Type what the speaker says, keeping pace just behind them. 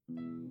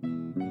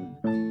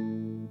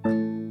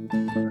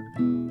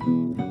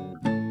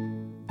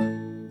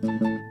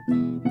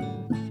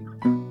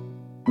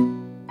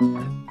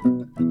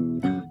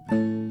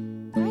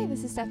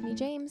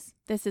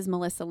This is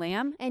Melissa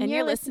Lamb, And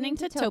you're listening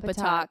to Topa Topa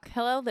Talk.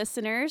 Hello,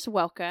 listeners.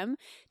 Welcome.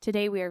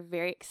 Today, we are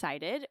very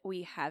excited.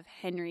 We have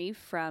Henry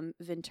from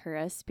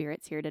Ventura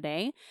Spirits here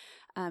today.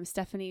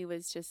 Stephanie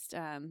was just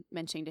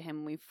mentioning to him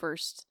when we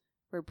first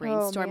were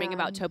brainstorming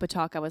about Topa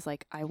Talk. I was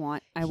like, I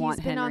want Henry. He's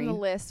been on the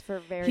list for a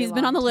very He's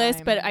been long on the list,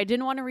 time. but I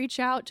didn't want to reach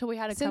out till we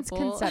had Since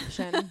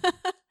conception.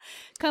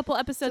 couple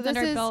episodes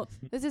under our belt.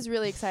 This is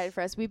really excited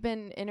for us. We've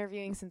been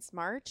interviewing since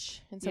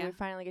March, and so we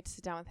finally get to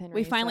sit down with Henry.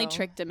 We finally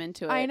tricked him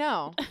into it. I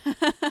know.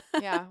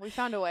 Yeah, we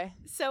found a way.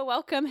 So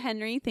welcome,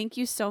 Henry. Thank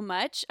you so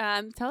much.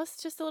 Tell us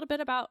just a little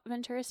bit about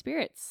Ventura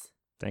Spirits.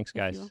 Thanks,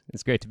 guys.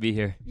 It's great to be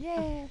here.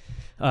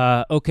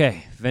 Yeah.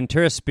 Okay,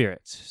 Ventura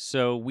Spirits.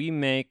 So we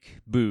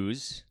make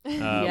booze.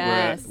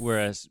 Yes. We're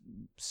a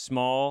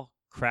small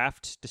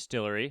craft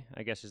distillery,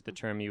 I guess is the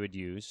term you would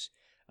use.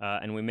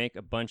 And we make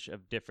a bunch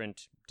of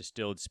different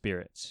distilled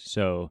spirits.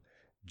 So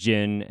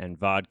gin and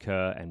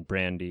vodka and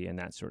brandy and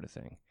that sort of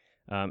thing.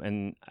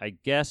 And I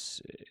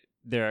guess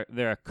there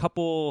are a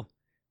couple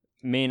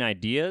main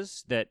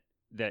ideas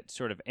that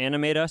sort of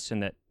animate us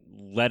and that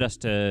led us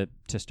to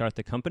start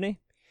the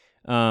company.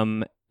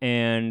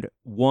 And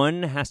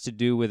one has to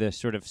do with a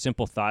sort of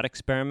simple thought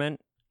experiment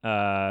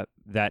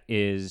that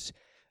is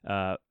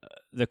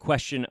the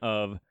question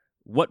of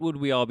what would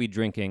we all be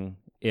drinking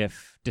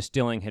if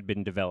distilling had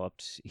been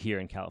developed here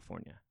in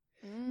California?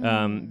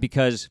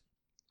 Because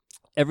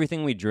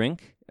everything we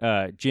drink,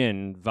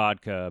 gin,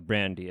 vodka,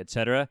 brandy,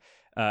 etc.,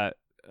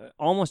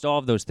 almost all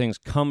of those things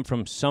come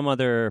from some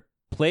other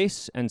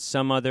place and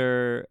some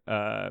other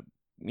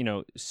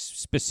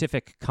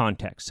specific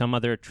context, some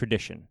other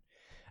tradition.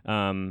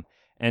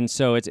 And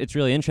so it's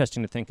really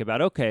interesting to think about,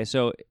 okay,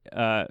 so,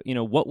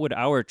 what would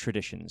our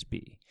traditions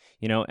be,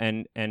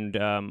 and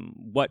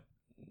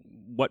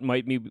what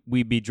might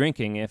we be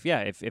drinking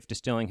if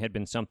distilling had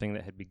been something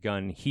that had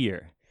begun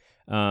here.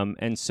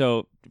 And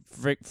so,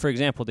 for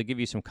example, to give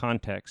you some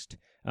context,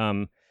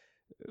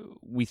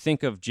 we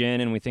think of gin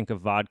and we think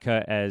of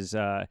vodka as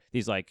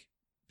these like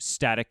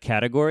static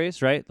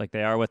categories, right? Like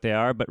they are what they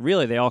are, but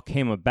really they all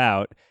came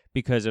about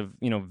because of,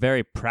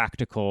 very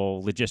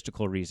practical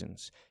logistical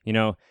reasons.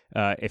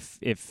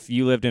 If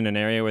you lived in an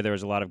area where there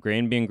was a lot of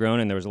grain being grown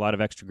and there was a lot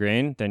of extra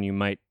grain, then you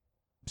might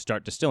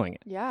start distilling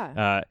it.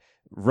 Yeah.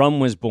 Rum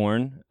was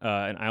born,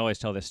 and I always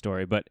tell this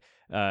story, but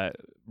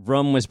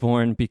rum was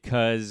born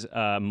because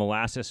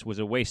molasses was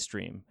a waste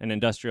stream, an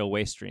industrial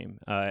waste stream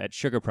at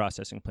sugar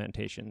processing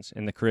plantations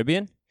in the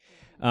Caribbean.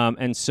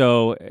 And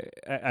so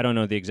I don't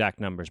know the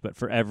exact numbers, but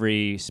for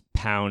every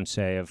pound,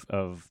 say,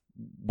 of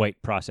white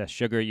processed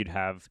sugar, you'd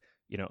have,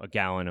 a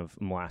gallon of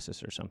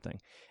molasses or something.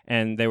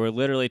 And they were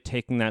literally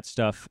taking that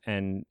stuff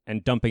and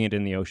dumping it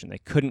in the ocean. They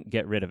couldn't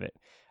get rid of it.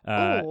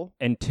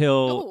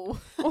 Until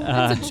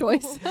that's a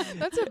choice.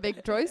 That's a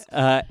big choice.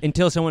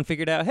 Until someone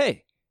figured out,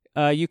 hey,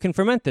 you can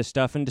ferment this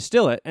stuff and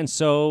distill it, and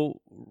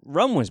so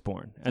rum was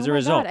born as a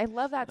result. God, I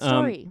love that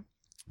story.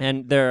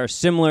 And there are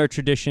similar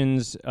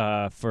traditions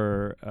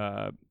for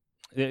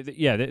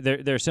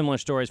there are similar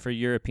stories for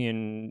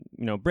European,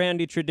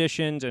 brandy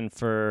traditions, and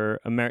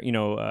for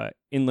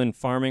inland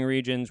farming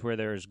regions where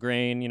there's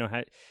grain.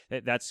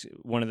 That's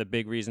one of the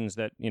big reasons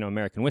that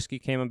American whiskey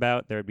came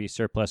about. There'd be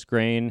surplus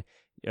grain.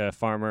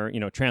 Farmer,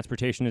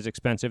 transportation is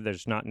expensive.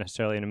 There's not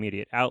necessarily an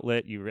immediate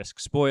outlet. You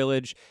risk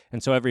spoilage.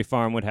 And so every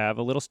farm would have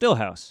a little still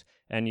house,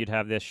 and you'd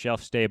have this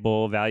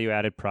shelf-stable,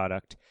 value-added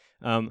product.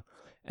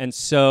 And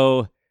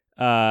so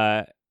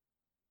I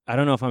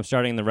don't know if I'm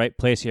starting in the right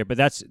place here, but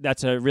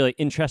that's a really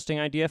interesting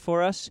idea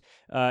for us,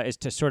 is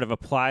to sort of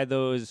apply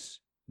those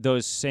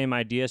same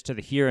ideas to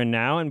the here and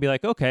now and be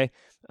like, okay,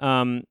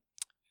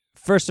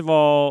 first of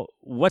all,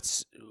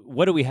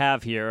 what do we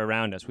have here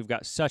around us? We've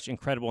got such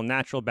incredible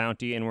natural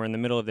bounty, and we're in the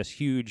middle of this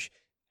huge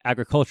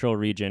agricultural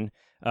region.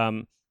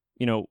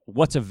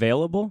 What's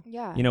available?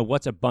 Yeah.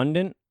 What's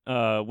abundant?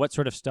 What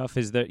sort of stuff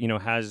is there?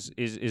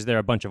 Is there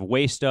a bunch of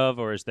waste of,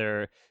 or is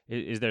there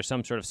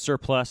some sort of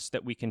surplus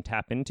that we can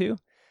tap into?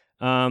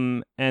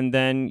 And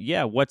then,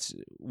 what's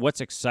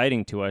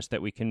exciting to us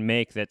that we can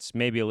make that's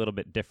maybe a little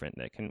bit different,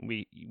 that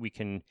we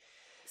can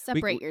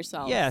separate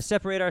yourself. Yeah,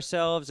 separate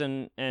ourselves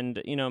and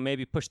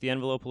maybe push the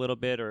envelope a little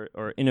bit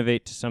or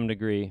innovate to some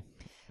degree.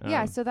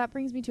 So that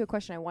brings me to a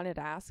question I wanted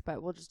to ask,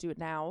 but we'll just do it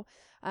now.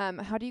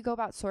 How do you go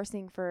about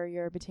sourcing for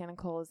your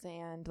botanicals?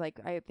 And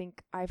I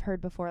think I've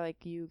heard before,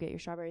 you get your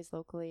strawberries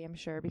locally, I'm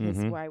sure, because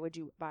why would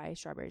you buy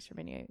strawberries from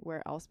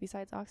anywhere else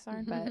besides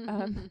Oxnard? But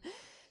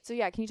so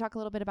can you talk a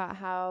little bit about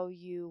how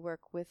you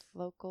work with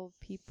local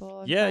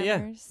people? And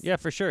farmers? Yeah,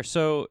 for sure.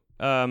 So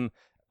a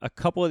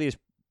couple of these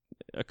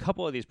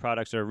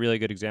products are really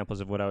good examples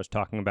of what I was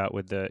talking about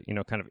with the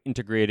kind of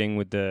integrating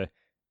with the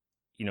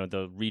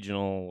the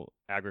regional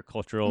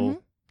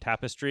agricultural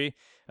tapestry.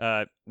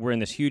 We're in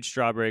this huge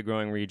strawberry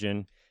growing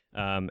region.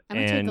 I'm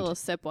going to take a little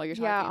sip while you're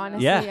talking. Yeah,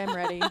 honestly, I'm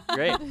ready.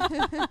 Great.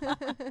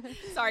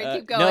 Sorry,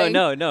 keep going.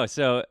 No.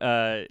 So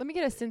let me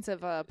get a sense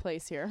of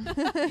place here.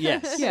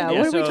 Yes.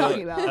 What are we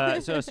talking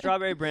about? So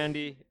strawberry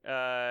brandy,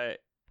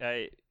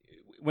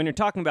 when you're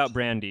talking about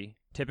brandy,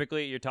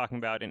 typically you're talking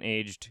about an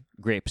aged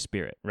grape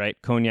spirit, right?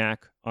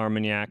 Cognac,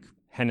 Armagnac,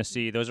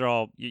 Hennessy, those are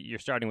all, you're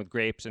starting with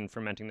grapes and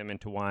fermenting them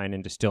into wine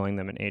and distilling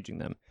them and aging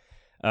them.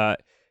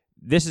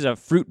 This is a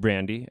fruit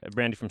brandy, a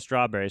brandy from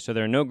strawberries, so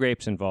there are no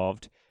grapes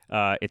involved.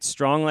 It's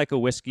strong like a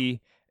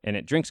whiskey, and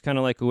it drinks kind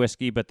of like a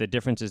whiskey, but the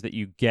difference is that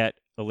you get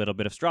a little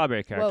bit of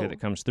strawberry character that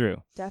comes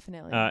through.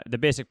 Definitely. The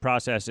basic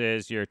process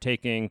is you're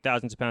taking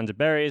thousands of pounds of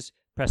berries,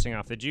 pressing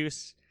off the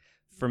juice,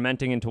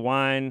 fermenting into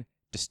wine,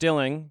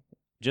 distilling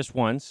just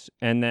once,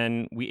 and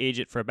then we age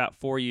it for about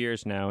 4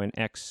 years now in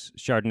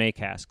ex-Chardonnay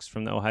casks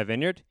from the Ojai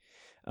Vineyard.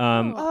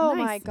 Oh nice.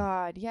 my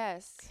God,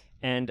 yes.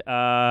 And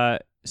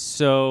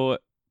so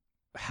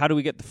how do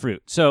we get the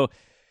fruit? So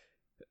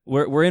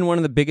we're in one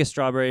of the biggest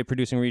strawberry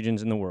producing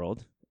regions in the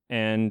world,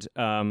 and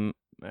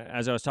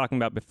as I was talking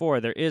about before,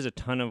 there is a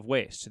ton of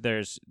waste.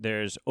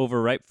 There's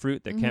overripe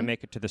fruit that can't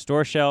make it to the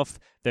store shelf.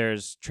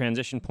 There's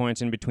transition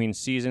points in between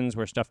seasons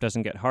where stuff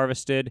doesn't get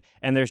harvested,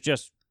 and there's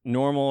just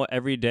normal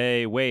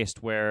everyday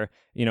waste where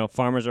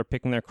farmers are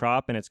picking their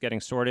crop and it's getting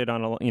sorted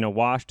on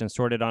washed and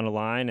sorted on a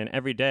line, and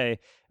every day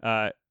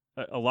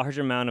a large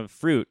amount of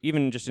fruit,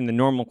 even just in the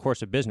normal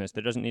course of business,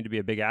 there doesn't need to be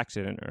a big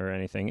accident or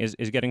anything, is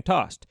getting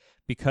tossed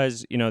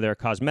because there are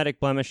cosmetic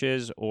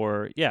blemishes,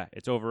 or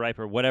it's overripe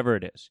or whatever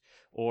it is,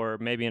 or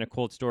maybe in a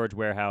cold storage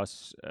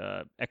warehouse,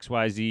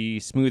 XYZ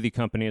smoothie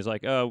company is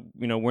like,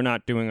 we're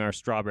not doing our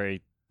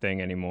strawberry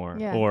thing anymore,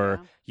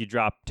 or you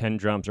drop 10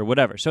 drums or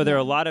whatever. So there are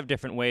a lot of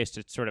different ways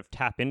to sort of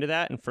tap into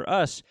that, and for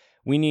us,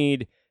 we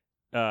need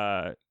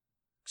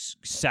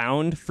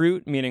sound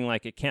fruit, meaning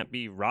like it can't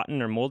be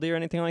rotten or moldy or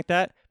anything like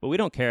that, but we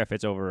don't care if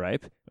it's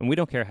overripe, and we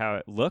don't care how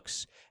it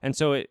looks. And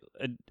so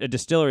a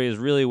distillery is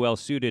really well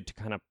suited to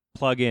kind of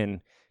plug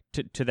in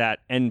to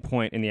that end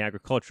point in the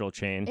agricultural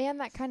chain. And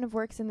that kind of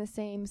works in the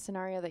same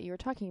scenario that you were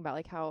talking about,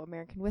 like how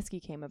American whiskey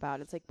came about.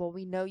 It's like, well,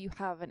 we know you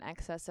have an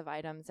excess of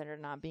items that are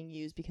not being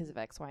used because of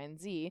X, Y, and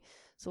Z,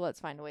 so let's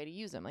find a way to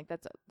use them. Like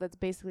that's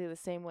basically the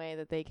same way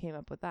that they came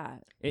up with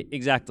that.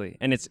 Exactly.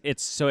 And it's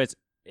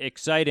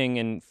exciting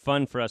and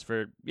fun for us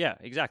for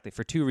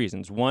two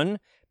reasons. One,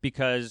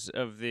 because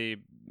of the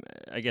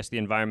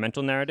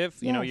environmental narrative.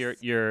 Yes.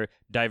 You're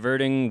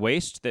diverting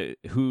waste the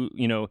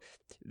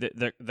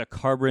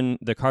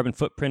carbon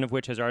footprint of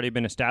which has already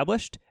been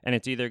established, and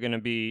it's either going to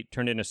be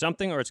turned into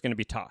something or it's going to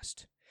be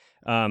tossed.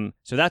 So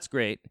that's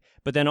great.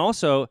 But then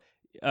also,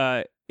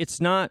 it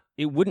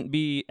wouldn't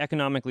be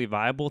economically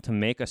viable to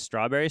make a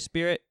strawberry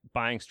spirit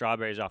buying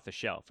strawberries off the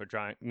shelf, or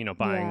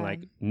buying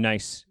like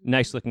nice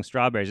looking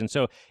strawberries. And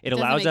so it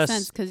allows us,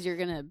 sense because you're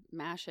gonna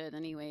mash it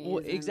anyway.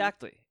 Well,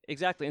 exactly.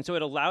 And so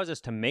it allows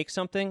us to make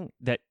something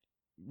that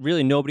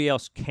really nobody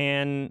else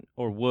can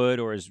or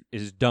would or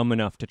is dumb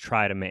enough to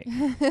try to make.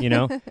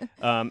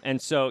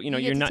 And so you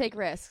you're not take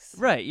risks,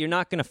 right? You're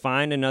not going to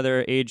find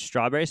another aged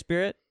strawberry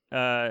spirit.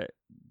 For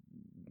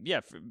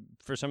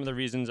some of the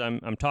reasons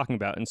I'm talking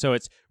about. And so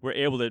we're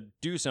able to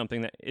do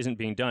something that isn't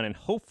being done, and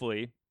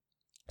hopefully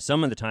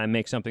some of the time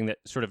make something that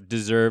sort of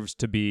deserves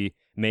to be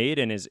made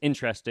and is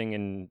interesting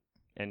and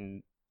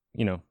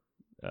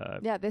this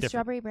different.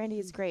 strawberry brandy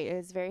is great. It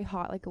is very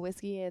hot like a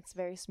whiskey. It's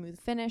very smooth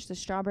finish. The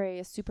strawberry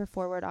is super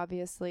forward,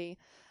 obviously.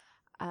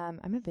 I'm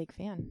a big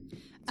fan.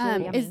 It's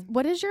really yummy.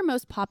 What is your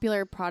most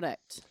popular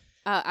product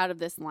out of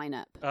this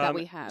lineup that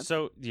we have?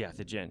 So the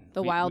gin.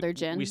 The Wilder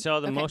gin. We sell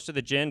most of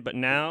the gin, but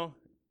now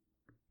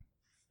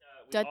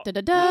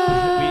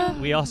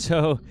we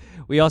also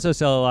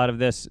sell a lot of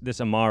this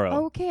Amaro.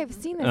 Okay, I've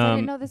seen this. I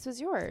didn't know this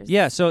was yours.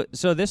 Yeah, so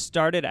this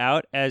started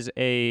out as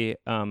a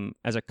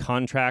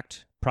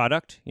contract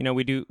product.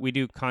 We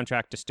do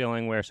contract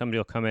distilling where somebody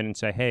will come in and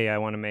say, "Hey, I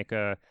want to make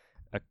a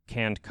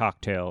canned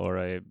cocktail or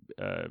a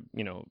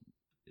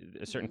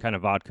certain kind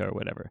of vodka or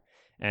whatever."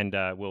 And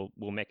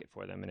we'll make it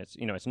for them, and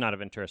it's not a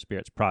Ventura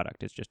Spirits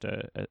product. It's just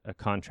a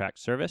contract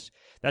service.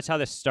 That's how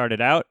this started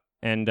out,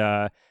 and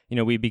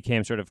we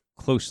became sort of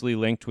closely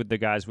linked with the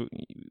guys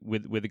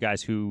with the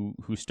guys who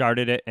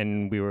started it,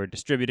 and we were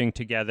distributing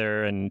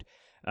together. And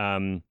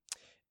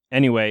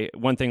anyway,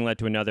 one thing led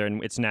to another,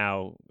 and it's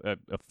now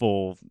a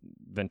full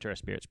Ventura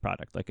Spirits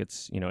product. Like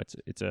it's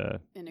a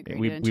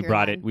we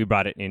brought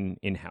it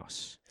in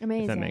house.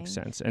 Amazing. If that makes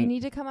sense. You And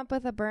need to come up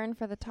with a burn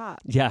for the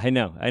top. yeah, I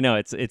know.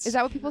 It's Is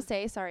that what people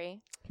say?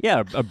 Sorry.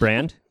 Yeah, a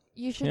brand.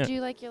 You should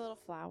do like your little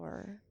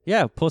flower.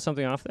 Yeah, pull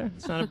something off there.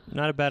 It's not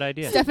a bad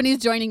idea. Stephanie's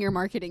joining your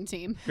marketing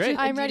team. Great.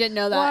 I'm ready. You didn't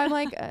know that. Well, I'm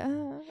like,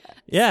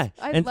 yeah.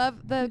 I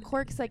love the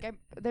corks. Like,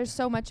 there's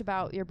so much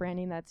about your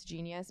branding that's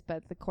genius,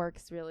 but the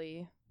corks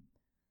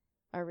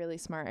are really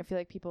smart. I feel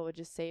like people would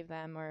just save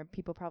them, or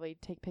people probably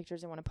take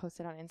pictures and want to post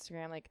it on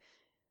Instagram. Like,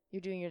 you're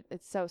doing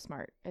it's so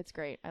smart. It's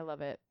great. I love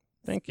it.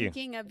 Thank you.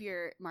 Speaking of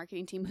your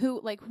marketing team,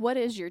 what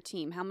is your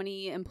team? How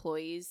many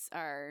employees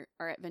are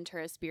at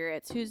Ventura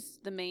Spirits? Who's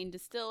the main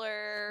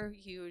distiller?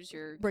 Who's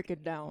your... Break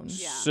it down.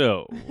 Yeah.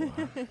 So,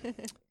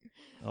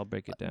 I'll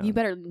break it down. You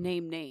better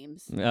name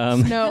names.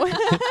 No.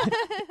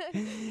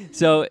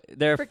 So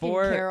there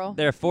Carol.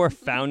 are four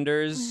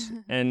founders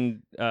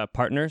and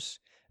partners.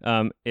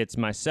 It's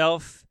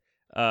myself,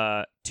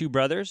 two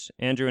brothers,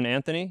 Andrew and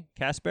Anthony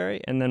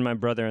Casberry, and then my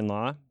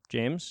brother-in-law,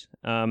 James.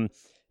 And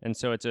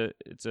so it's a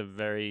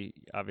very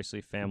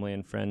obviously family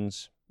and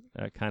friends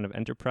kind of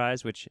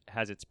enterprise, which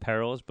has its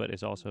perils, but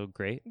is also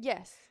great.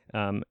 Yes.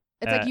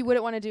 It's like you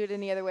wouldn't want to do it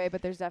any other way,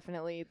 but there's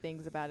definitely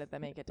things about it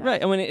that make it tough.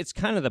 Right. I mean, it's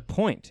kind of the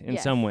point in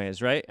some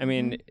ways, right? I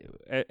mean,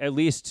 at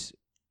least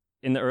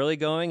in the early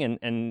going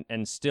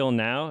and still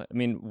now, I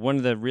mean, one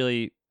of the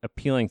really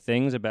appealing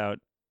things about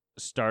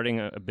starting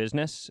a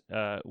business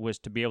was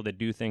to be able to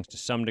do things to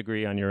some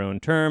degree on your own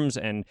terms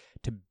and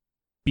to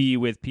be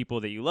with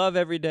people that you love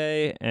every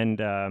day. And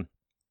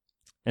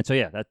so,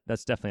 yeah,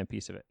 that's definitely a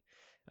piece of it.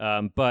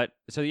 But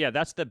so, yeah,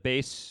 that's the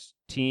base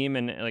team.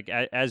 And like,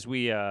 as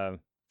we, as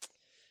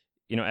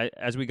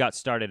we got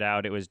started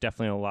out, it was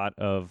definitely a lot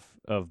of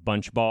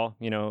bunch ball,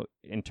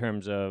 in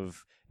terms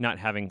of not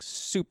having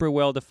super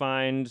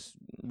well-defined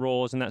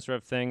roles and that sort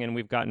of thing. And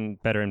we've gotten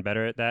better and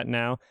better at that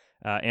now.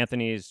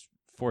 Anthony's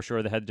for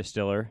sure the head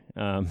distiller.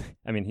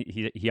 I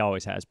mean, he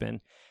always has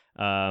been.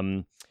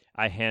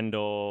 I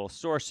handle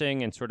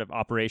sourcing and sort of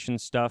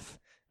operations stuff,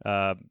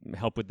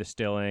 help with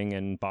distilling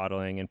and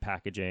bottling and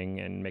packaging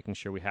and making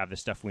sure we have the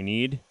stuff we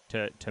need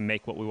to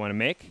make what we want to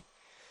make.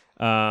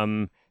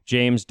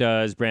 James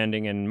does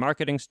branding and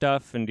marketing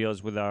stuff and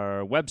deals with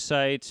our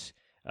website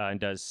and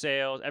does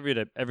sales.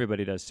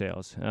 Everybody does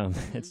sales.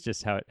 It's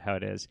just how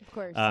it is. Of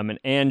course. And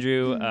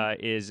Andrew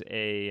is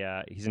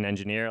he's an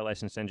engineer, a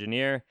licensed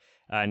engineer,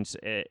 and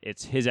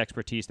it's his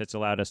expertise that's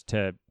allowed us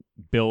to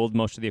build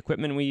most of the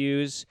equipment we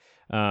use.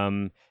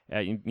 Fabricated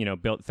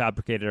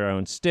our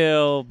own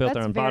still, built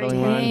our own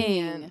bottling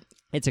line.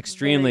 It's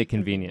extremely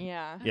convenient.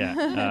 Yeah.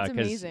 Yeah. It's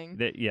amazing.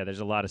 There's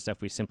a lot of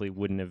stuff we simply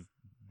wouldn't have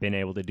been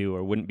able to do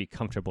or wouldn't be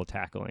comfortable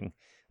tackling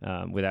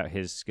without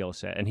his skill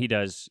set. And he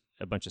does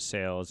a bunch of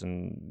sales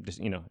and just,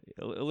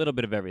 a little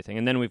bit of everything.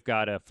 And then we've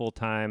got a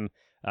full-time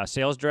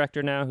sales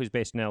director now who's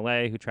based in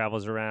LA, who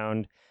travels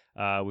around.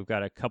 We've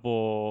got a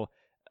couple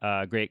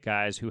great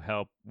guys who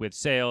help with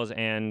sales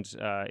and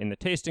in the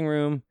tasting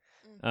room.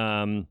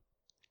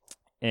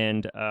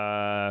 And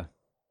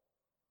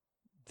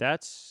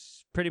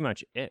that's pretty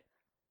much it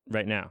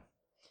right now.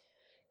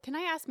 Can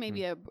I ask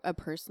maybe a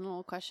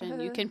personal question?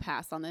 You can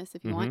pass on this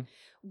if you Mm-hmm. want.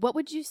 What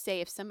would you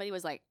say if somebody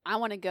was like, I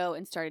want to go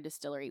and start a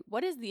distillery?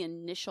 What is the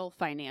initial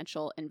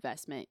financial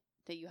investment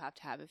that you have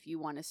to have if you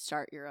want to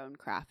start your own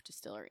craft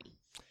distillery?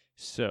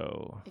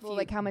 So,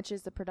 how much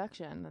is the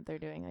production that they're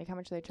doing? Like, how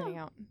much are they turning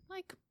out?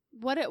 Like,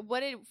 what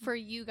it for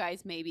you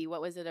guys maybe?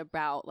 What was it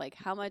about? Like,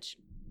 how much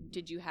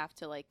did you have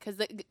to because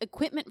the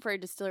equipment for a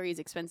distillery is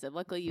expensive.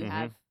 Luckily, you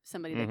have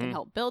somebody that can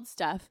help build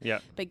stuff. Yeah.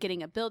 But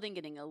getting a building,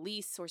 getting a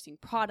lease,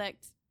 sourcing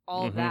products,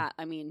 all of that.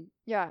 I mean,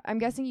 yeah. I'm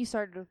guessing you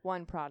started with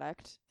one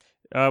product.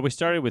 We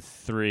started with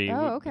 3.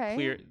 Oh,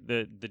 okay.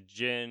 The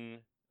gin,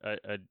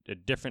 a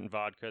different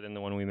vodka than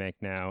the one we make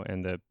now,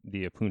 and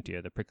the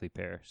Apuntia, the prickly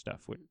pear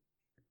stuff.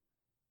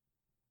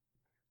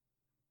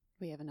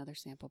 We have another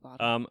sample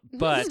bottle.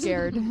 But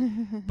scared.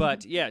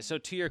 But yeah. So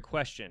to your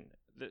question,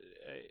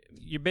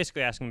 you're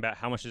basically asking about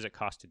how much does it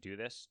cost to do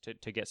this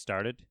to get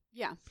started?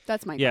 Yeah,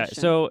 that's my yeah.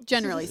 question. So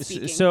generally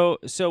speaking,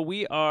 so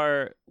we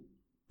are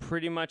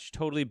pretty much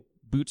totally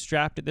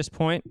bootstrapped at this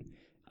point,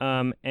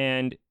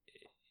 and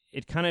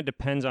it kind of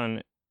depends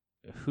on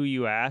who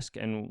you ask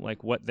and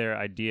like what their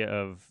idea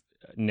of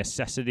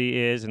necessity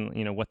is,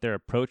 and what their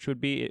approach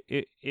would be.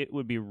 It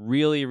would be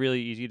really,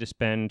 really easy to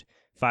spend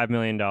 $5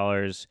 million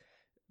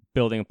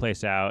building a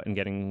place out and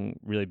getting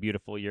really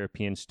beautiful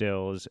European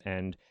stills,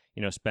 and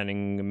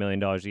spending $1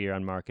 million a year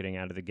on marketing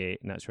out of the gate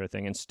and that sort of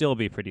thing, and still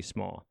be pretty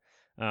small.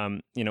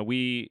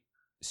 We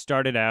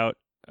started out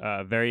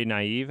very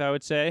naive, I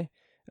would say,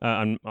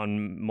 on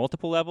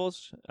multiple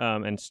levels,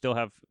 and still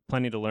have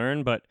plenty to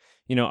learn. But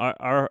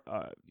our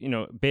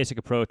basic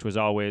approach was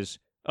always,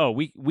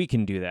 we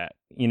can do that.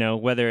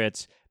 Whether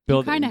it's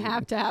build. You kind of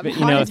have to have.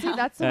 Honestly,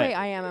 that's the way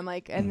I am. I'm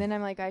like, and then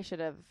I'm like, I should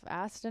have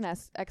asked an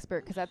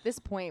expert, because at this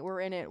point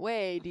we're in it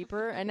way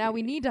deeper, and now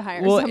we need to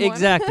hire someone. Well,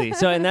 exactly.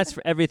 So, and that's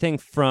for everything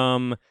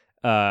from,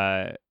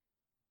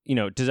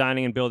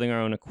 designing and building our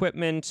own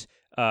equipment,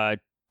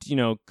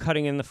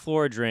 cutting in the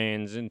floor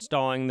drains,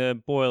 installing the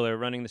boiler,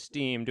 running the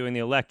steam, doing the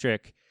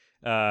electric,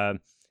 all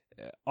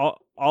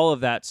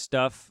of that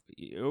stuff.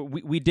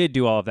 We did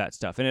do all of that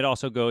stuff, and it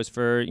also goes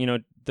for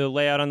the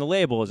layout on the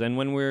labels, and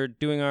when we're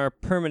doing our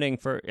permitting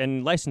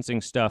and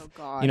licensing stuff,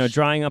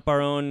 drawing up our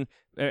own.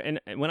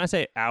 And when I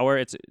say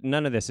it's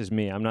none of this is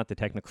me. I'm not the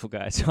technical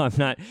guy, so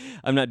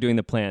I'm not doing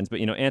the plans. But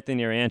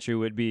Anthony or Andrew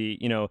would be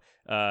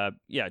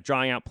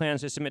drawing out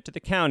plans to submit to the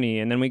county,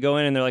 and then we go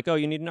in and they're like, oh,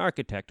 you need an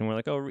architect, and we're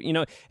like, oh,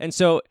 and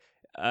so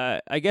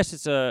I guess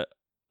it's a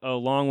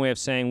long way of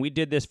saying we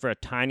did this for a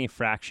tiny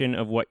fraction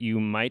of what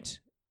you might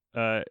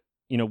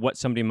what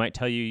somebody might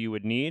tell you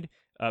would need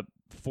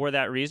for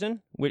that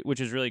reason, which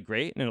is really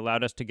great, and it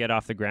allowed us to get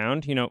off the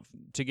ground. To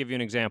give you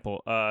an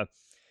example, a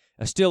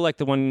still like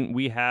the one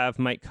we have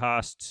might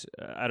cost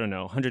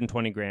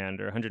 $120,000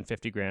 or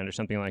 $150,000 or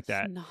something like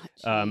that.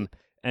 It's not cheap.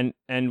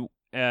 And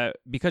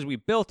because we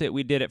built it,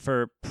 we did it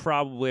for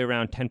probably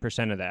around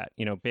 10% of that.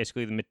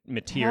 Basically the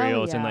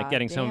materials and like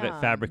getting some of it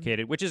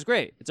fabricated, which is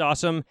great. It's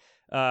awesome.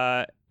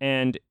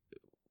 And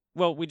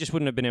well, we just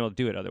wouldn't have been able to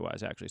do it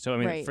otherwise, actually. So I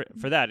mean,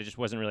 for that, it just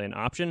wasn't really an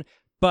option.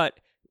 But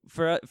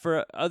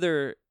for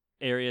other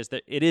areas,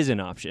 that it is an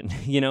option.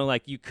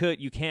 Like you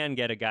can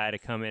get a guy to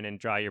come in and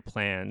draw your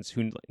plans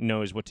who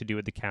knows what to do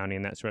with the county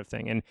and that sort of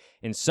thing. And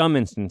in some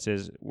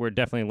instances, we're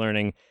definitely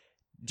learning.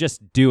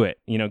 Just do it.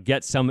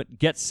 Get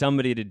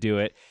somebody to do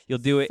it. You'll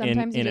do it.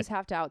 Sometimes you just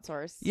have to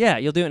outsource. Yeah,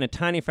 you'll do it in a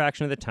tiny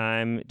fraction of the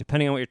time.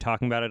 Depending on what you're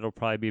talking about, it'll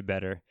probably be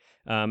better.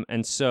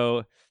 And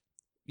so,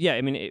 yeah,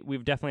 I mean,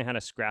 we've definitely had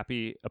a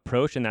scrappy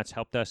approach, and that's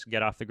helped us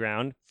get off the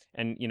ground,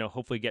 and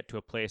hopefully get to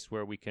a place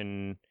where we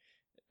can,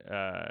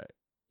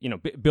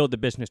 build the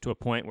business to a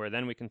point where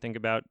then we can think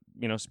about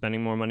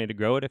spending more money to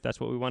grow it if that's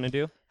what we want to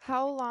do.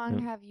 How long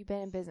have you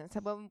been in business?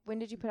 When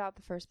did you put out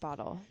the first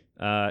bottle?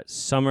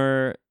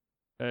 Summer.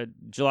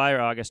 July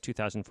or August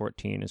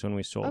 2014 is when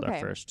we sold our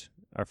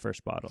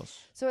first bottles.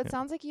 So it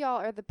sounds like y'all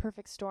are the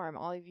perfect storm,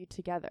 all of you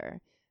together.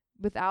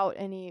 Without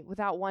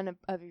one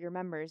of your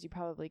members, you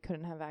probably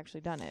couldn't have actually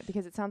done it,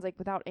 because it sounds like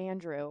without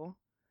Andrew,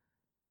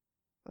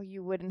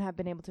 you wouldn't have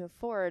been able to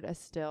afford a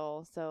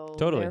still. So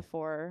totally.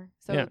 Therefore,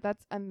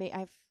 that's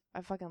amazing.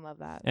 I fucking love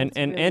that. And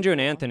really Andrew cool.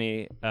 and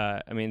Anthony,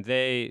 I mean,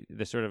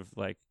 the sort of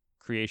like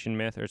creation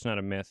myth, or it's not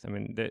a myth. I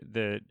mean,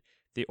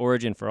 the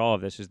origin for all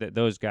of this is that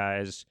those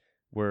guys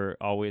were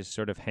always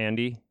sort of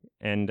handy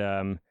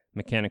and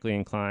mechanically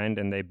inclined,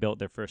 and they built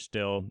their first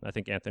still. I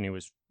think Anthony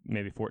was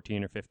maybe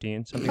 14 or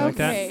 15, something like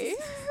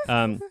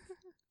that.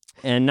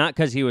 And not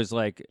because he was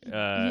like... he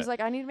was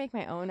like, I need to make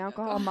my own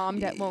alcohol. Mom,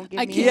 Dad won't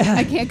give me it.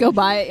 I can't go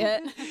buy it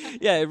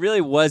yet. Yeah, it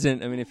really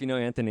wasn't. I mean, if you know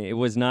Anthony, it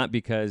was not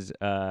because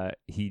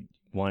he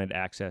wanted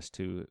access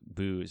to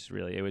booze,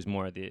 really. It was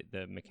more the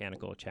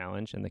mechanical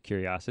challenge and the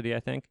curiosity, I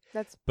think.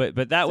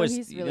 But that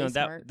was really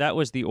that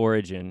was the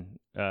origin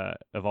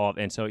of all,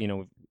 and so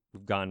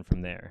we've gone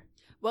from there.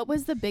 What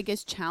was the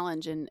biggest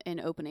challenge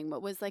in opening?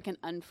 What was like an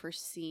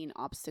unforeseen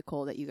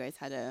obstacle that you guys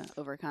had to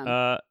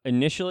overcome?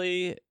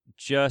 Initially,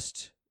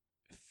 just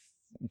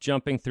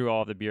jumping through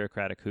all the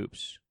bureaucratic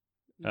hoops.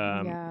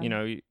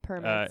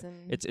 Permits.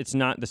 It's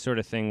not the sort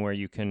of thing where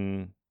you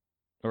can,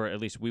 or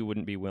at least we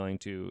wouldn't be willing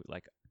to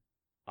like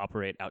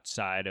operate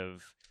outside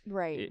of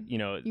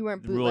you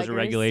weren't rules or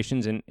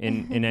regulations in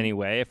any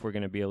way if we're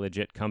going to be a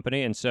legit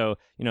company. And so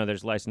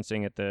there's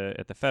licensing at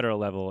the federal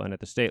level and at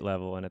the state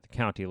level and at the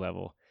county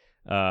level,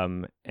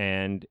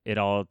 and it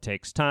all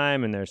takes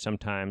time, and there's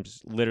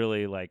sometimes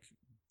literally like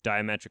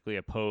diametrically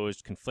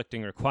opposed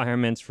conflicting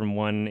requirements from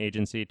one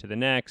agency to the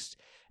next,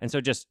 and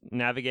so just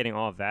navigating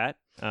all of that.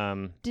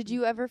 Did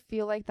you ever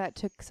feel like that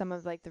took some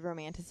of like the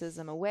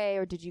romanticism away,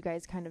 or did you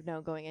guys kind of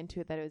know going into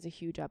it that it was a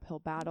huge uphill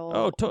battle?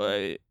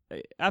 Oh,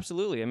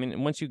 absolutely. I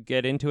mean, once you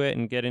get into it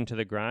and get into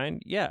the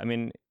grind, yeah. I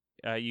mean,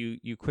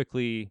 you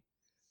quickly,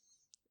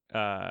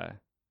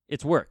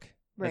 it's work.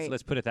 Right.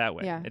 Let's put it that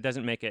way. Yeah. It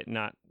doesn't make it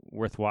not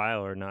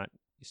worthwhile or not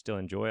still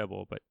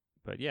enjoyable,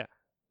 but yeah.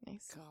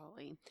 Nice.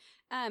 Golly.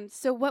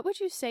 So what would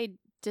you say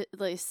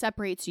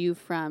separates you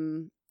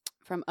from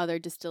other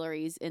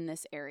distilleries in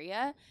this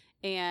area?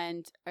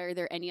 And are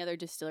there any other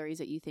distilleries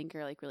that you think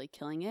are like really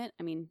killing it?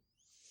 I mean,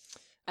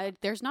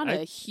 there's not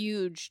a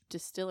huge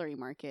distillery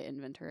market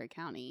in Ventura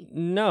County.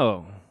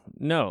 No,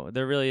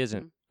 there really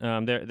isn't.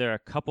 There are a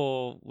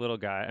couple little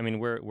guys. I mean,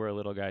 we're a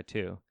little guy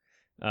too.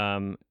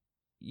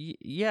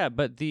 Yeah,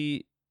 but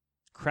the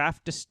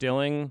craft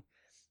distilling,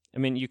 I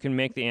mean, you can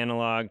make the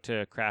analog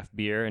to craft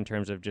beer in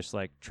terms of just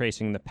like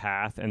tracing the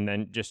path, and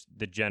then just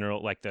the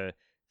general, like the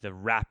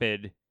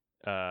rapid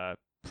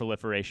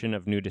proliferation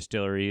of new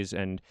distilleries,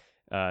 and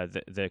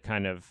the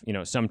kind of,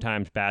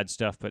 sometimes bad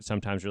stuff, but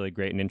sometimes really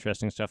great and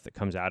interesting stuff that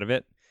comes out of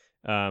it.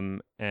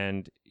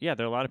 And yeah,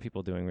 there are a lot of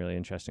people doing really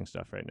interesting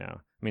stuff right now.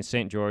 I mean,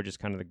 St. George is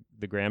kind of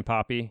the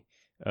grandpappy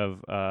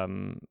of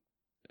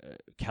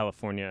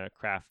California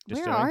craft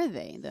distilling. Where are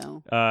they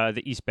though?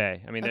 The East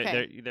Bay. I mean,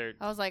 okay. they're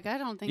I was like, I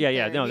don't think.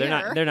 Yeah, no,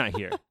 here. they're not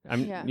here.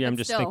 I'm I'm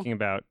just still. thinking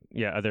about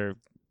other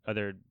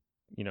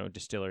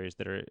distilleries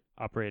that are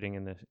operating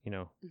in the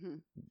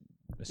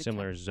a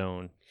similar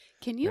zone.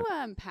 Can you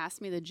pass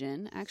me the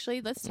gin?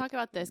 Actually, let's talk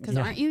about this, because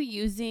Yeah. aren't you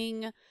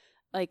using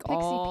like Pixie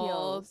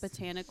all peels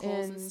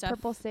botanicals and stuff?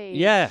 Purple sage.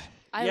 Yeah.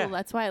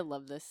 That's why I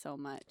love this so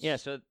much. Yeah,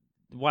 so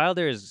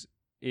Wilder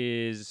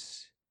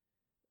is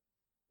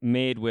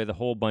made with a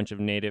whole bunch of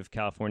native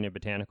California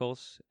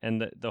botanicals,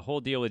 and the whole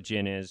deal with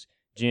gin is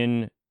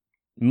gin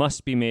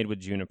must be made with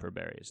juniper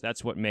berries.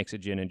 That's what makes a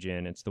gin a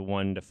gin. It's the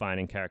one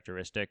defining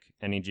characteristic.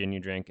 Any gin you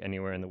drink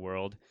anywhere in the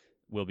world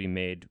will be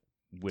made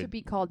with, to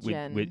be called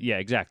gin. Yeah,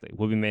 exactly.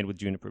 Will be made with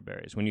juniper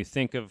berries. When you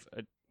think of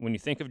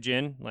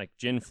gin, like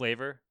gin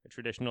flavor, a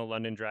traditional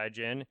London dry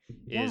gin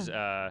is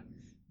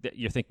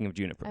you're thinking of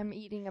juniper. I'm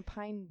eating a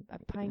pine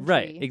tree.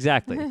 Right,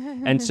 exactly.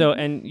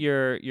 and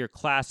your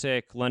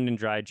classic London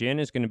dry gin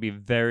is going to be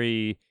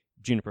very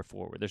juniper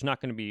forward. There's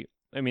not going to be,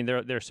 I mean,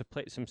 there are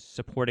some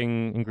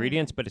supporting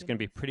ingredients, but it's going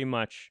to be pretty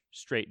much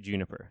straight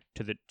juniper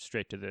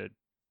straight to the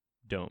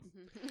don't.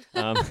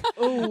 Oh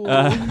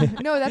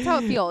no, that's how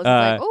it feels. It's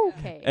like,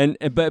 okay. And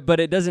but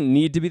it doesn't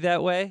need to be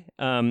that way.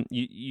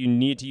 You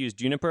need to use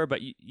juniper,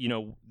 but you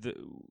know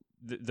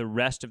the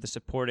rest of the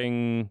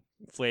supporting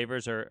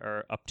flavors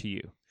are up to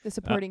you. The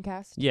supporting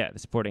cast. Yeah, the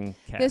supporting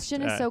cast. This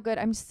gin is so good.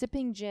 I'm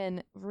sipping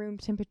gin room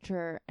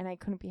temperature, and I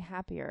couldn't be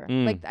happier.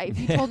 Mm. Like, if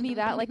you told me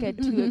that like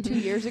 2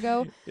 years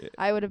ago,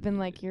 I would have been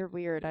like, "You're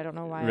weird. I don't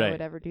know why I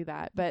would ever do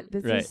that." But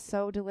this is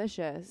so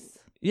delicious.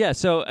 Yeah.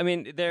 So I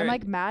mean, I'm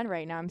like mad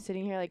right now. I'm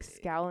sitting here like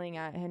scowling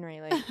at Henry.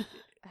 Like,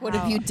 what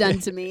have you done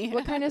to me?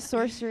 What kind of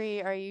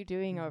sorcery are you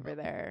doing over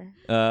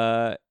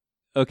there?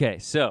 Okay.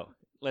 So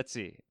let's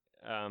see.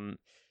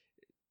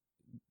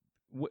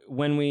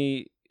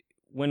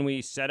 When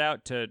we set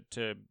out to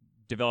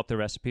develop the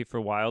recipe for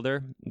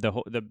Wilder,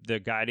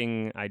 the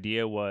guiding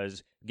idea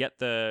was get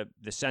the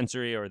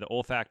sensory or the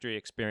olfactory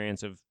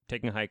experience of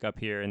taking a hike up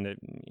here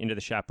into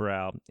the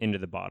chaparral into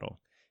the bottle,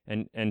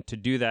 and to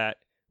do that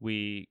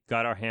we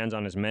got our hands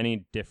on as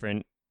many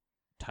different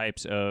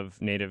types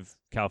of native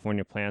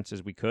California plants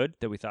as we could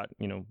that we thought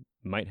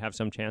might have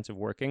some chance of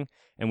working,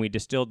 and we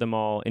distilled them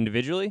all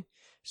individually.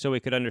 So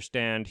we could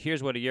understand,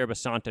 here's what a Yerba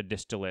Santa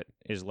distillate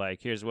is like,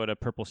 here's what a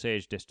purple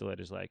sage distillate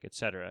is like,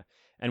 etc.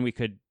 And we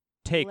could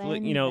take,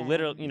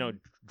 literal,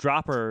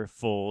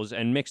 dropperfuls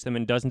and mix them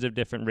in dozens of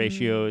different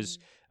ratios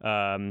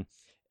to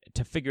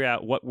figure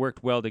out what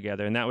worked well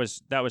together. And that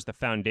was the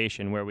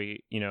foundation where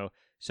we,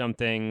 some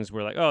things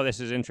were like, oh, this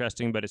is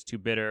interesting, but it's too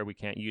bitter. We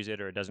can't use it,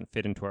 or it doesn't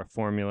fit into our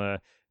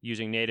formula.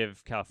 Using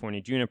native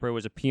California juniper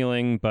was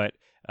appealing, but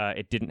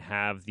it didn't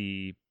have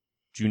the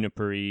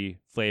junipery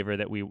flavor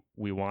that we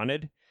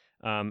wanted.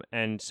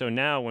 And so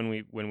now when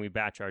we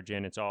batch our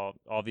gin, it's all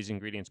these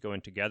ingredients go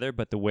in together,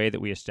 but the way that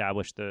we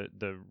established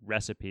the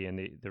recipe and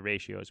the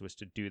ratios was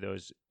to do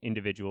those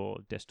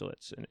individual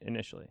distillates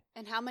initially.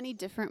 And how many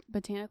different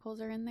botanicals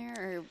are in there?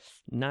 Or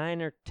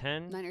 9 or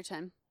 10? 9 or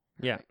 10.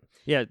 Yeah. Right.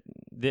 Yeah.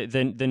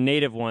 The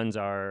native ones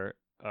are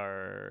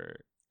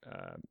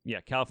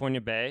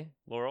California Bay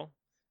Laurel,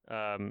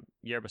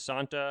 Yerba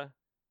Santa,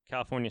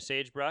 California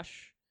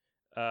Sagebrush,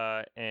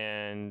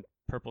 and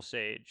Purple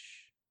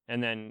Sage.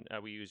 And then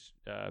we use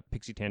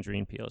Pixie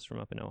Tangerine peels from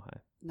up in Ojai.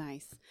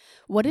 Nice.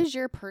 What is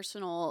your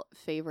personal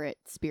favorite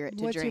spirit to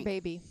drink? What's your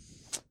baby?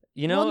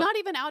 Well, not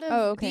even out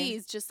of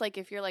these. Just like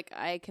if you're like,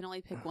 I can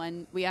only pick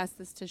one. We asked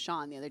this to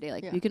Sean the other day.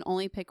 Like, you can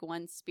only pick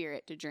one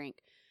spirit to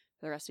drink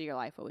for the rest of your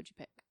life. What would you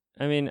pick?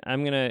 I mean,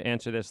 I'm gonna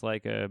answer this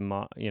like a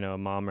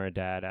mom or a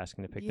dad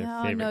asking to pick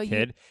their favorite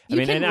kid.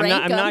 And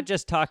I'm not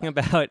just talking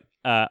about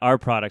our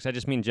products. I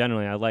just mean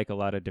generally. I like a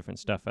lot of different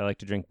stuff. I like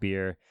to drink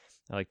beer.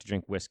 I like to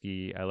drink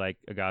whiskey. I like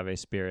agave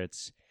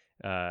spirits.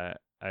 I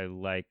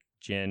like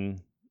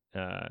gin.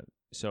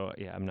 So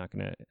yeah,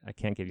 I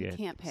can't give you. You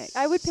can't pick.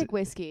 I would pick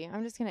whiskey.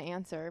 I'm just gonna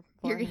answer.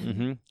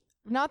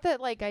 Not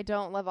that like I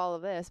don't love all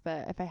of this,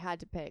 but if I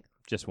had to pick,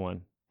 just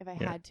one. If I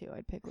had to,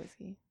 I'd pick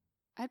whiskey.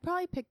 I'd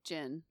probably pick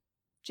gin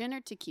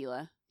or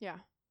tequila. Yeah.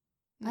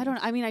 Nice.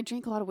 I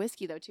drink a lot of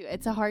whiskey though too.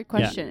 It's a hard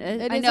question.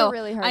 Yeah. It is a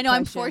really hard question.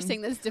 I'm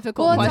forcing this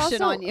difficult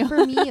question on you.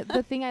 For me,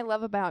 the thing I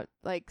love about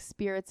like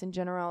spirits in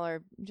general,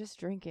 or just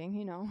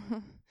drinking,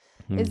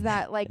 is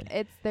that like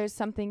there's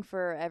something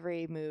for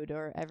every mood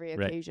or every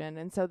occasion.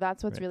 And so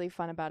that's what's really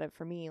fun about it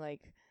for me.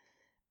 Like,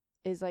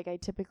 is like I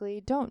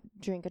typically don't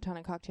drink a ton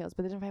of cocktails,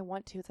 but then if I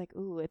want to, it's like,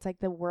 ooh, it's like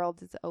the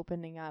world is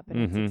opening up and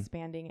it's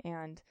expanding,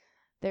 and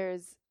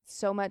there's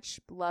so much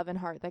love and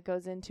heart that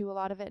goes into a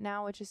lot of it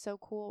now, which is so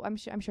cool. I'm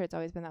sure it's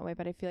always been that way,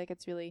 but I feel like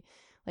it's really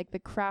like the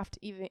craft,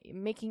 even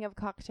making of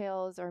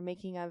cocktails or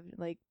making of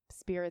like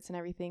spirits and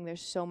everything.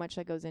 There's so much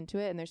that goes into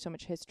it, and there's so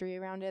much history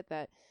around it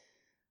that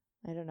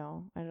I don't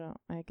know.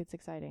 Like, it's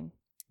exciting.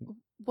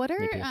 What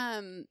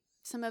are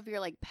some of your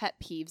like pet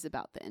peeves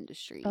about the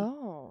industry?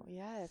 Oh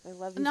yes, I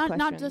love these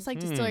not just like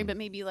distilling, but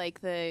maybe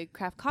like the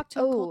craft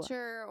cocktail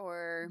culture.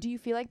 Or do you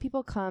feel like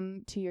people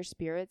come to your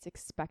spirits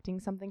expecting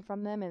something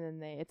from them,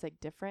 and then it's like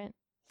different?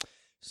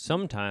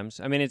 Sometimes.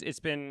 I mean, it's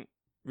been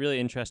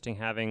really interesting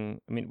having.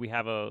 I mean, we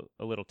have a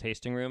little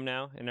tasting room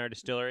now in our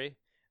distillery,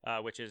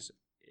 which is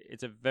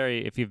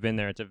if you've been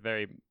there, it's a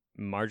very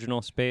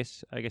marginal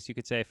space, I guess you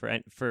could say,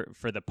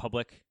 for the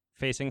public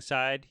facing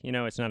side.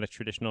 It's not a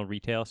traditional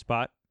retail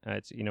spot.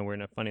 It's we're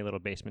in a funny little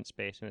basement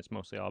space, and it's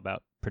mostly all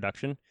about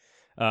production.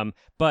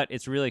 But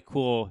it's really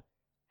cool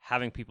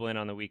having people in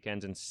on the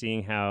weekends and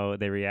seeing how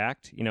they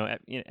react.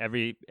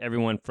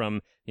 Everyone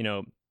from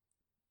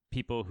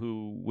people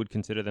who would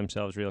consider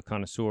themselves real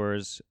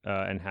connoisseurs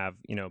and have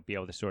be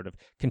able to sort of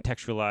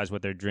contextualize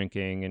what they're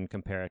drinking and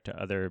compare it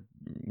to other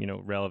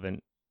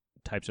relevant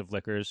types of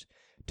liquors,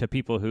 to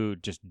people who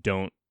just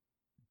don't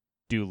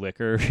do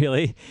liquor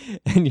really,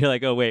 and you're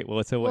like, oh wait,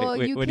 what are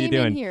you doing? You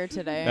came in here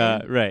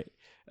today, right?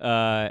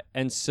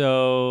 And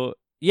so,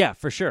 yeah,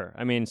 for sure.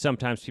 I mean,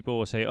 sometimes people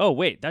will say, oh,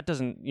 wait, that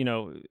doesn't,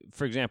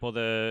 for example,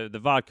 the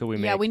vodka we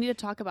make. Yeah, we need to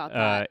talk about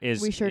that.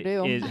 We sure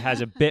do. Has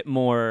a bit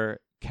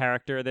more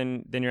character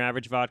than your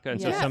average vodka,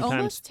 and so It sometimes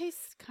almost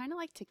tastes kind of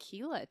like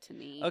tequila to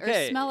me.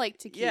 Okay. Or smell like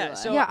tequila. Yeah,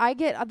 so- Yeah, I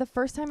get the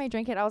first time I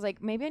drank it, I was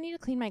like, maybe I need to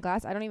clean my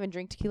glass. I don't even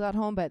drink tequila at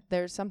home, but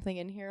there's something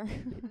in here.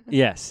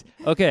 Yes.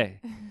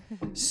 Okay.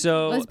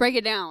 So let's break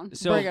it down.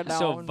 Break it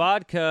So down.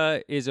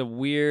 vodka is a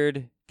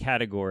weird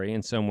category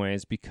in some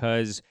ways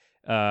because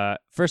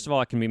first of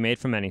all, it can be made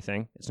from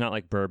anything. It's not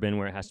like bourbon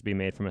where it has to be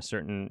made from a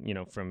certain,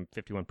 from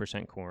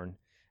 51% corn.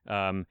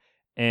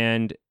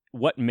 And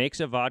what makes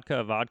a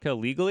vodka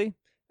legally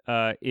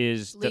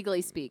is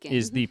Legally speaking.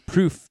 is the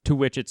proof to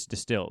which it's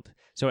distilled.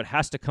 So it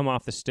has to come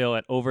off the still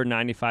at over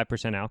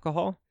 95%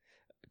 alcohol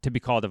to be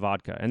called a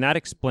vodka. And that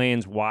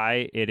explains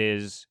why it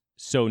is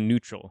so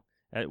neutral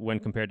when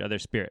compared to other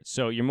spirits.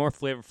 So your more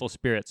flavorful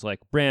spirits like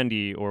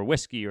brandy or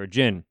whiskey or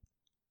gin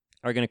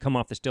are going to come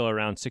off the still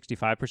around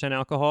 65%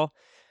 alcohol.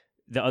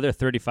 The other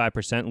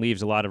 35%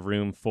 leaves a lot of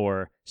room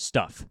for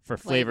stuff, for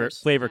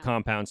flavor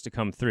compounds to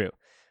come through.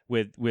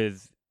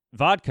 With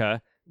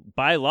vodka,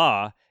 by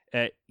law,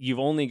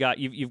 you've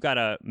got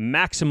a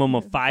maximum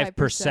of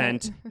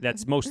 5%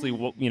 that's mostly a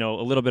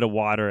little bit of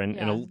water and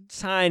a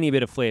tiny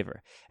bit of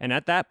flavor. And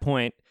at that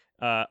point,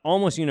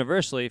 almost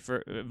universally,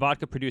 for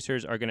vodka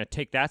producers are going to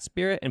take that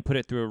spirit and put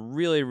it through a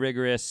really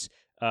rigorous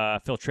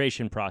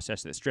filtration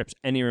process that strips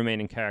any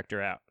remaining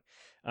character out.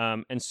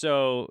 And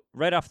so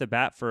right off the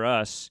bat for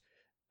us,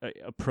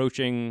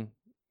 approaching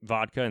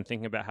vodka and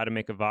thinking about how to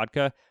make a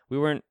vodka, we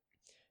weren't,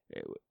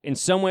 in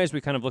some ways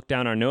we kind of looked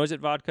down our nose at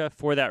vodka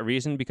for that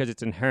reason, because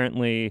it's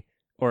inherently,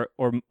 or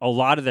a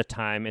lot of the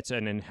time, it's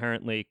an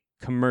inherently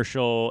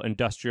commercial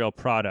industrial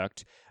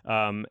product.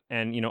 And,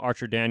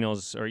 Archer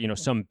Daniels or,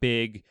 some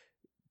big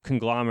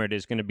conglomerate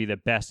is going to be the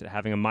best at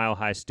having a mile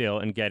high still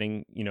and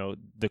getting,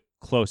 the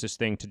closest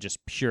thing to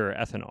just pure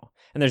ethanol.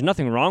 And there's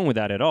nothing wrong with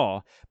that at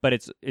all, but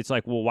it's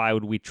like, well, why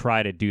would we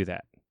try to do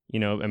that?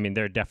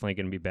 They're definitely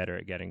going to be better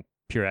at getting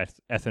pure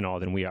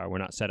ethanol than we are. We're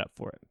not set up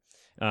for it.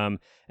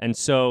 And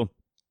so,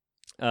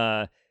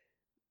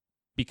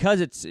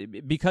 because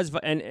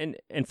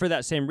for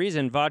that same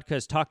reason, vodka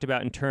is talked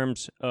about in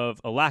terms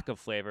of a lack of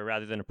flavor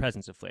rather than a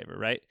presence of flavor,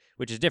 right?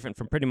 Which is different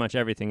from pretty much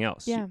everything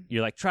else. Yeah.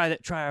 You're like, try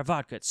our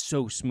vodka. It's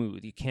so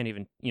smooth. You can't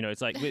even,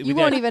 it's like you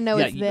won't even know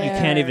it's there. You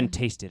can't even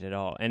taste it at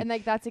all. And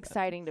like that's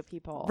exciting to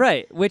people,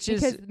 right?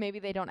 because maybe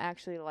they don't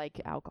actually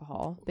like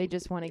alcohol. They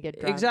just want to get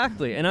drunk.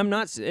 Exactly. And I'm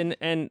not,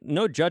 and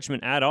no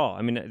judgment at all.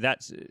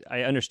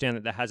 I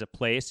understand that has a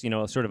place.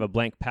 Sort of a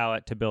blank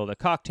palette to build a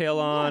cocktail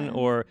on,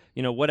 or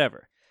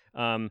whatever.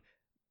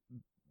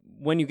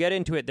 When you get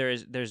into it,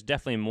 there's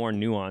definitely more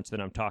nuance than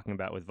I'm talking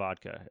about with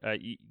vodka.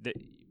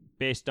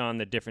 Based on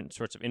the different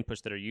sorts of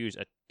inputs that are used,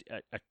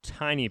 a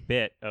tiny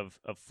bit of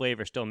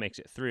flavor still makes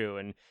it through,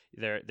 and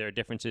there are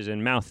differences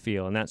in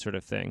mouthfeel and that sort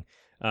of thing.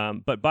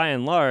 But by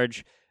and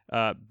large,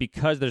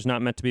 because there's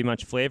not meant to be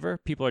much flavor,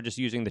 people are just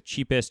using the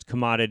cheapest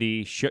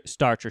commodity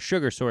starch or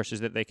sugar sources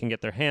that they can get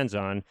their hands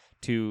on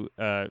to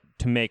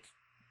make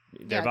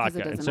their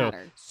vodka. And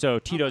so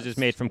Tito's is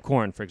made from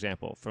corn, for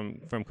example,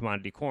 from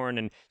commodity corn,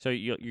 and so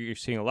you're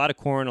seeing a lot of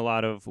corn, a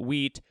lot of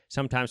wheat,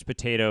 sometimes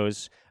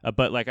potatoes,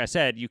 but like I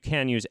said, you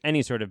can use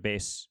any sort of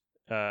base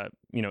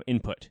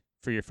input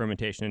for your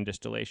fermentation and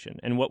distillation.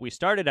 And what we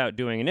started out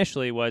doing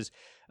initially was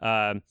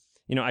I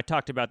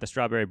talked about the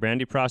strawberry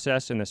brandy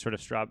process and the sort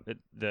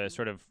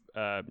of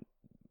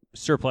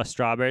surplus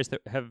strawberries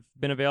that have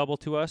been available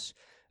to us.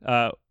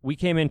 We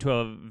came into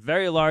a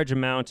very large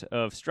amount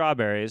of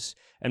strawberries,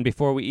 and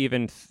before we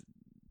even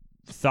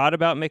thought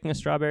about making a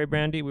strawberry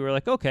brandy, we were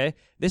like, okay,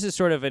 this is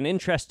sort of an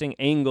interesting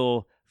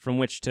angle from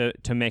which to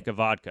make a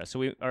vodka.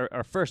 So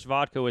our first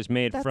vodka was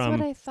made from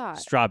what I thought.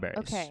 Strawberries.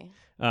 Okay.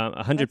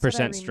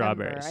 100%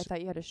 strawberries. I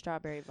thought you had a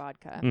strawberry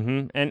vodka.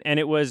 Mm-hmm. And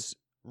it was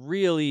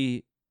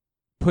really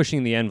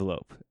pushing the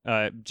envelope,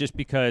 just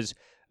because,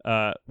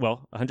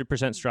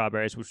 100%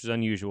 strawberries, which was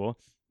unusual.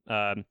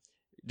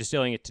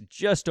 Distilling it to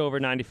just over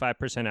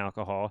 95%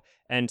 alcohol.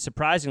 And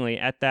surprisingly,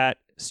 at that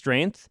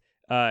strength,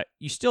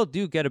 you still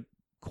do get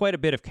quite a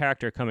bit of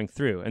character coming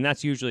through. And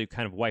that's usually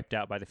kind of wiped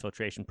out by the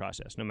filtration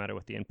process, no matter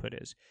what the input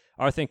is.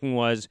 Our thinking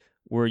was,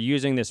 we're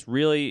using this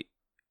really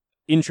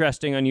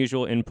interesting,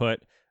 unusual input.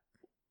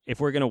 If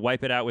we're going to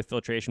wipe it out with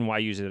filtration, why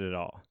use it at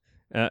all?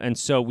 And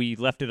so we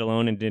left it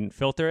alone and didn't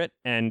filter it.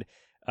 And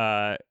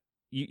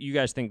you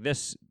guys think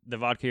the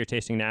vodka you're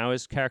tasting now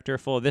is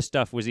characterful? This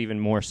stuff was even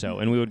more so,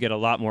 and we would get a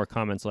lot more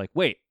comments like,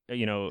 "Wait,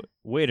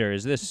 waiter,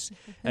 is this?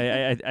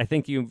 I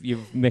think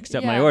you've mixed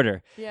up my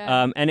order."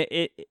 Yeah. And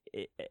it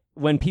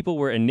when people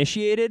were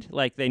initiated,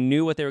 like they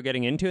knew what they were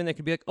getting into, and they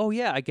could be like, "Oh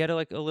yeah, I get a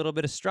little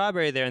bit of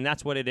strawberry there, and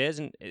that's what it is."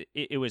 And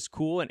it was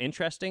cool and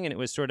interesting, and it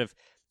was sort of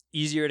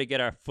easier to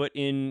get our foot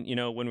in,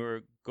 when we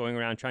were going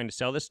around trying to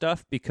sell this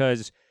stuff,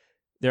 because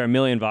there are a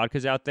million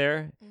vodkas out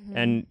there,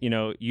 and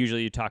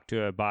usually you talk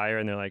to a buyer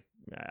and they're like,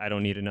 I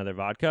don't need another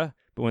vodka.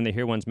 But when they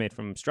hear one's made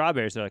from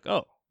strawberries, they're like,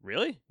 oh,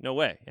 really? No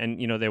way. And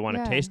they want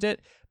to taste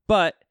it.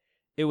 But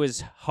it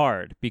was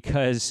hard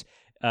because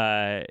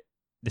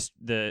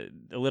the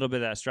a little bit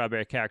of that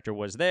strawberry character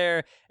was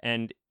there,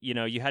 and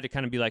you had to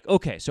kind of be like,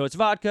 okay, so it's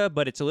vodka,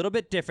 but it's a little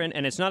bit different,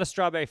 and it's not a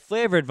strawberry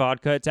flavored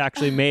vodka. It's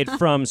actually made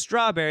from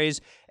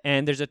strawberries,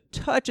 and there's a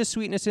touch of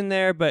sweetness in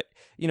there, but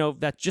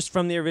that's just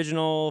from the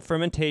original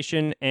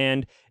fermentation.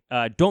 And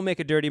don't make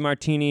a dirty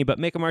martini, but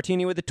make a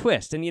martini with a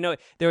twist. And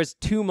there was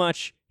too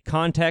much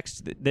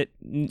context that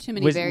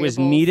was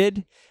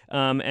needed,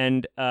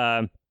 and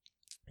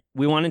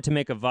we wanted to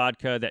make a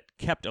vodka that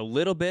kept a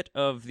little bit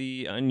of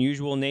the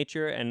unusual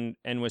nature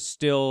and was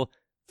still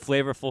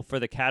flavorful for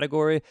the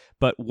category,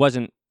 but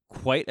wasn't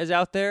quite as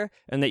out there,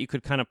 and that you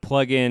could kind of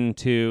plug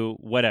into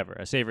whatever,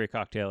 a savory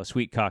cocktail, a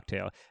sweet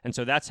cocktail. And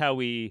so that's how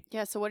we...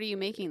 Yeah, so what are you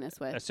making this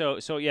with? So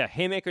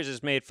Haymakers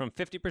is made from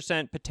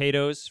 50%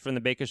 potatoes from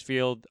the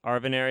Bakersfield,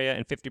 Arvin area,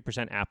 and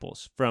 50%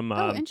 apples from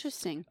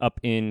interesting. Up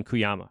in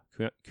Cuyama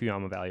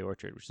Valley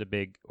Orchard, which is a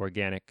big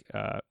organic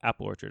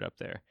apple orchard up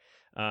there.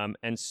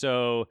 And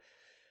so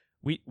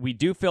we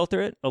do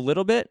filter it a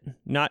little bit,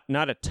 not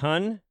a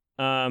ton.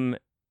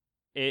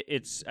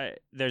 It's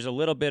there's a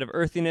little bit of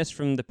earthiness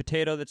from the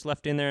potato that's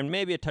left in there, and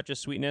maybe a touch of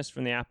sweetness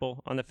from the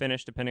apple on the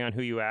finish, depending on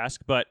who you ask.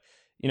 But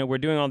we're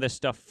doing all this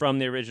stuff from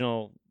the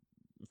original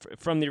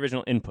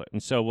input,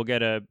 and so we'll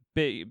get a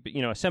big,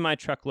 a semi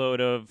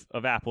truckload of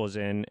apples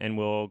in, and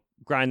we'll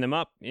grind them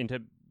up into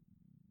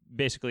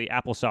basically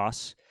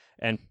applesauce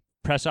and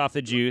press off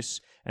the juice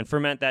and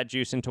ferment that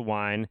juice into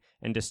wine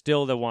and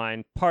distill the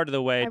wine part of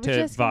the way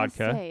to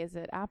vodka. Say, is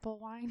it apple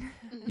wine?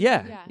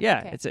 Yeah.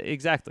 Okay. It's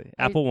exactly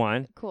apple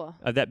wine. Cool.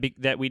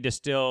 That we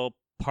distill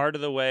part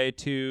of the way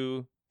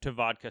to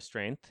vodka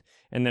strength,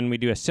 and then we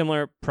do a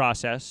similar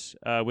process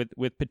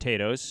with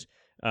potatoes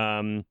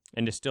and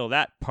distill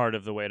that part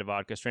of the way to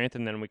vodka strength,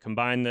 and then we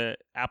combine the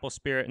apple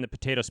spirit and the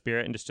potato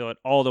spirit and distill it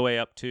all the way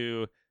up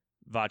to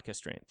vodka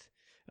strength.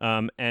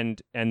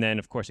 And then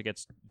of course it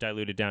gets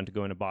diluted down to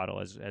go in a bottle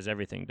as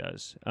everything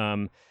does.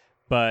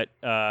 But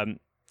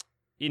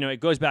it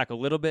goes back a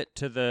little bit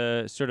to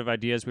the sort of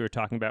ideas we were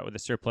talking about with the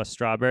surplus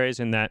strawberries,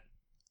 in that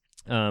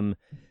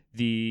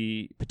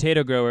the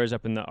potato growers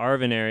up in the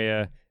Arvin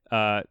area,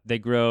 they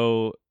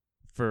grow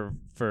for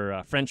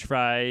French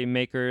fry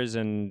makers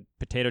and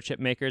potato chip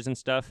makers and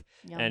stuff.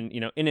 Yum.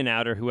 And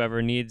In-N-Out or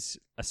whoever needs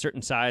a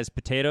certain size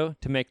potato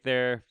to make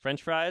their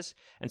French fries,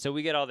 and so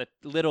we get all the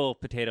little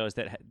potatoes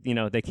that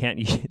they can't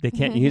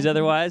use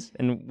otherwise,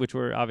 and which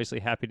we're obviously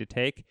happy to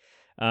take.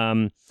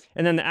 And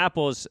then the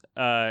apples,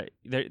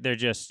 they're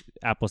just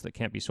apples that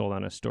can't be sold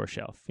on a store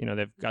shelf.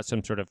 They've got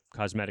some sort of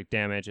cosmetic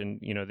damage, and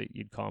that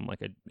you'd call them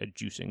like a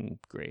juicing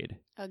grade.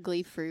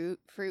 Ugly fruit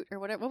or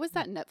whatever. What was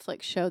that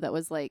Netflix show that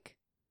was like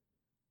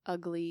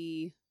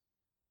Ugly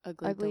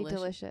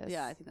Delicious?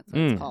 Yeah, I think that's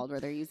what it's called, where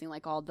they're using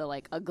like all the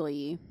like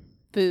ugly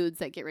foods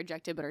that get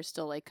rejected but are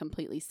still like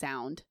completely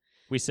sound.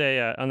 We say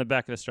on the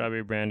back of the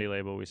strawberry brandy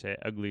label, we say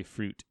 "ugly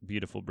fruit,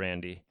 beautiful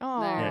brandy."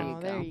 Oh,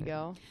 there you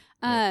go.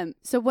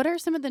 So what are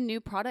some of the new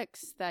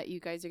products that you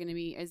guys are going to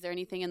be? Is there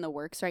anything in the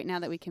works right now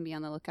that we can be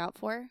on the lookout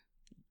for?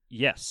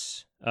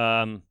 Yes.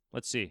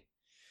 Let's see.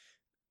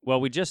 Well,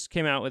 we just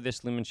came out with this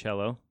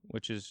limoncello,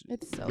 which is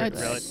so good.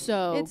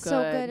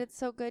 It's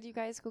so good. You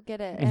guys go get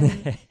it.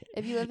 And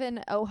if you live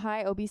in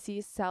Ojai,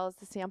 OBC sells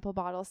the sample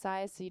bottle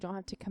size, so you don't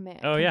have to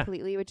commit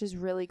completely, which is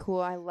really cool.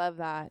 I love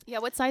that. Yeah,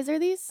 what size are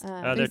these?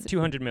 They're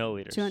 200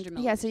 milliliters. 200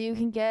 milliliters. Yeah, so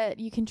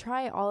you can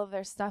try all of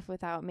their stuff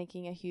without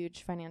making a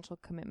huge financial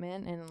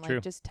commitment,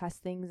 and just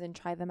test things and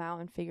try them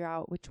out and figure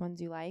out which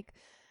ones you like,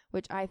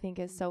 which I think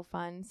is so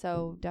fun.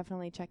 So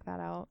definitely check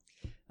that out.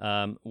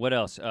 What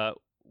else?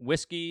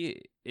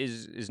 Whiskey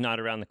is not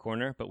around the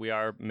corner, but we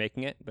are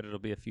making it. But it'll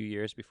be a few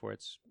years before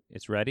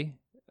it's ready.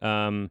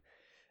 That's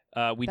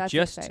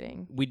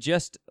exciting. We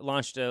just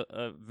launched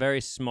a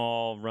very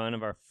small run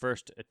of our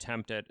first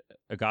attempt at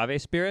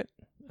agave spirit.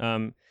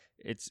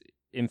 It's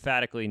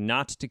emphatically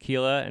not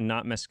tequila and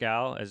not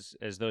mezcal,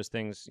 as those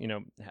things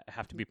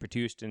have to be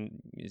produced in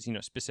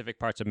specific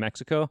parts of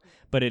Mexico.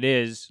 But it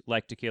is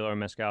like tequila or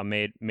mezcal,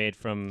 made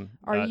from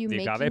the agave plant. Are you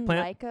making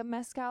like a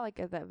mezcal,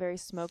 like that very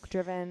smoke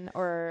driven,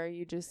 or are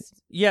you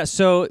just? Yeah.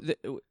 So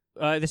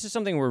this is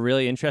something we're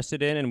really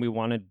interested in, and we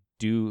want to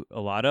do a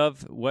lot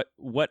of. What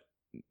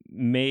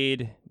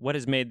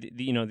has made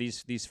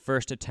these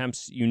first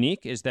attempts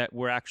unique is that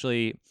we're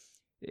actually.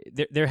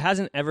 There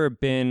hasn't ever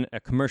been a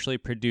commercially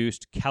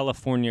produced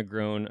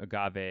California-grown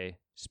agave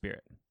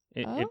spirit,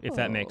 if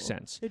that makes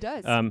sense. It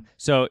does.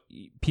 So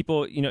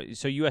people,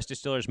 so U.S.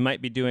 distillers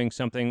might be doing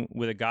something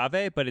with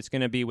agave, but it's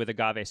going to be with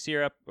agave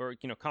syrup or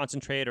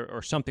concentrate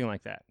or something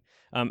like that.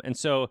 And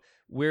so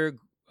we're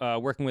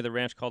working with a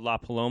ranch called La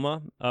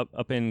Paloma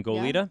up in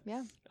Goleta,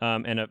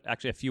 and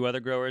actually a few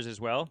other growers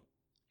as well,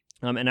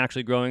 and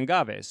actually growing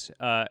agaves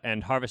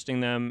and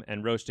harvesting them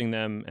and roasting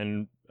them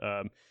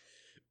and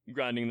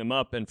grinding them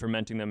up and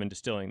fermenting them and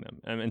distilling them.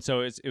 And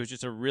so it was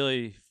just a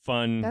really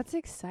fun That's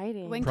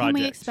exciting. When project.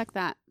 Can we expect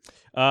that?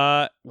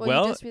 Well,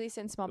 you just released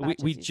it in small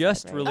batches. We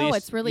just released. Oh,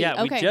 it's really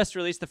okay. We just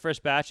released the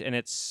first batch and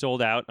it's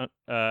sold out.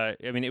 I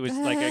mean, it was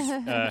like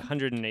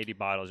 180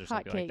 bottles or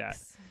something like that.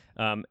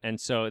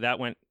 And so that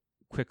went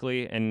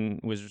quickly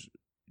and was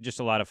just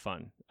a lot of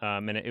fun.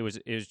 And it was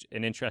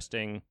an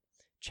interesting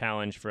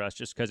challenge for us,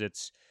 just because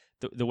it's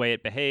the way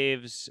it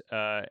behaves,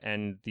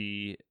 and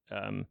the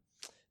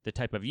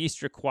type of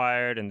yeast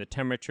required, and the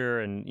temperature,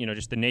 and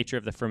just the nature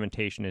of the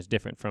fermentation is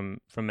different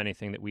from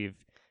anything that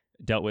we've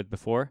dealt with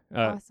before.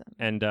 Awesome.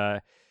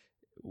 And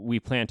we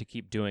plan to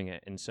keep doing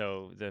it. And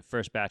so the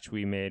first batch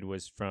we made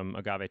was from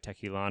agave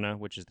tequilana,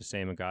 which is the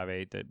same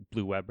agave, the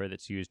Blue Weber,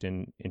 that's used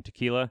in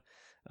tequila.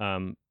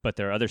 But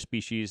there are other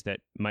species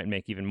that might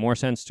make even more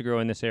sense to grow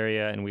in this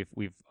area, and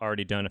we've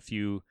already done a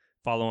few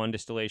follow-on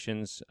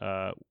distillations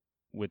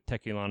with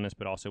tequilanas,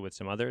 but also with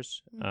some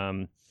others.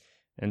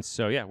 And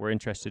so we're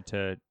interested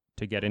to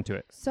get into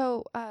it.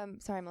 So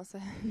sorry,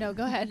 Melissa. No,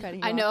 go ahead.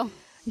 Cutting you I off. know.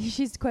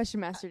 She's question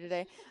master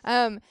today.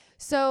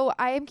 So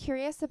I am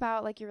curious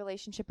about like your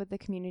relationship with the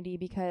community,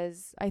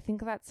 because I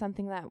think that's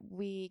something that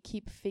we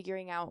keep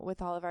figuring out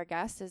with all of our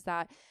guests, is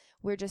that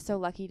we're just so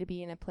lucky to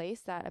be in a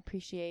place that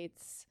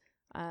appreciates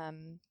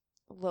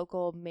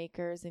local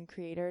makers and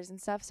creators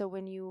and stuff. So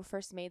when you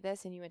first made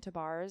this and you went to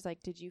bars,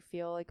 like, did you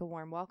feel like a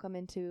warm welcome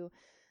into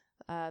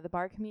the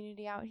bar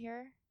community out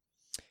here?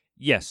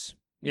 Yes.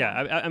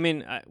 Yeah. I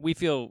mean, we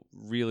feel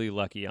really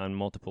lucky on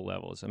multiple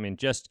levels. I mean,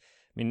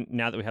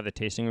 now that we have the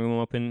tasting room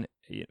open,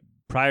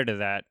 prior to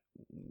that,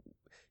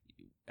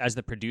 as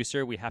the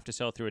producer, we have to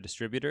sell through a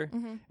distributor.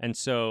 Mm-hmm. And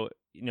so,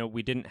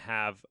 we didn't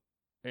have,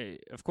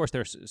 of course,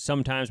 there's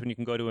some times when you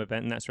can go to an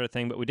event and that sort of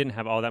thing, but we didn't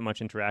have all that much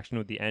interaction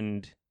with the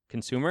end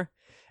consumer.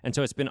 And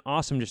so it's been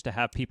awesome just to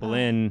have people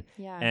in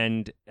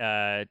and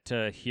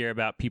to hear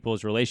about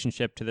people's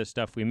relationship to the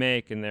stuff we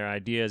make and their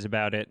ideas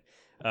about it.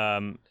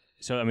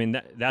 So, I mean,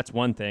 that's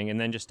one thing. And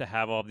then just to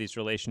have all of these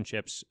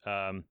relationships,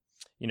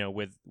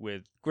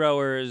 with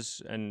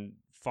growers and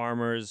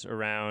farmers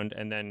around.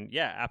 And then,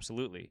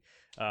 absolutely.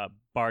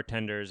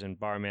 Bartenders and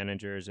bar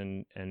managers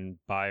and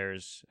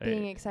buyers.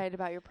 Being excited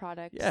about your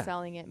product,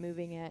 selling it,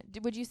 moving it.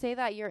 Would you say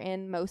that you're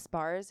in most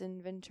bars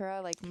in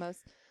Ventura? Like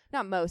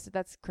not most,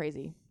 that's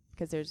crazy,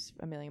 because there's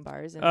a million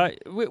bars. And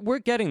we're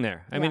getting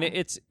there. I mean,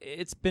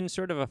 it's been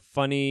sort of a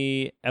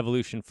funny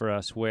evolution for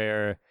us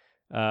where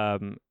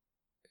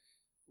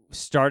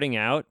starting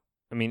out,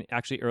 I mean,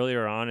 actually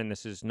earlier on, and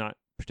this is not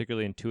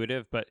particularly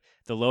intuitive, but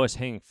the lowest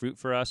hanging fruit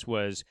for us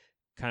was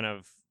kind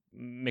of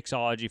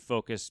mixology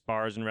focused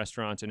bars and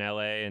restaurants in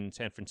LA and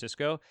San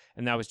Francisco.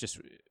 And that was just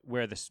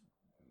where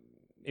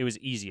it was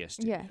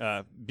easiest.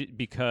 Yes.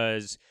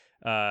 Because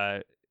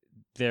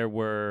there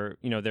were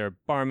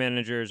bar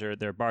managers or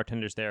there are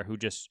bartenders there who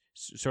just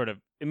sort of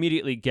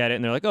immediately get it,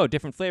 and they're like, oh,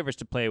 different flavors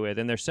to play with,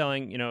 and they're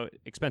selling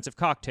expensive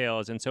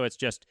cocktails, and so it's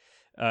just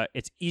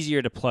it's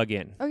easier to plug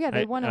in. Oh yeah,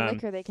 they want a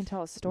liquor they can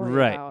tell a story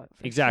right, about.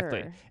 For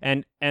exactly. Sure.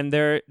 And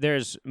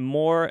there's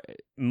more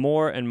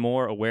and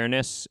more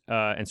awareness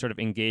and sort of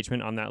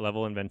engagement on that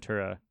level in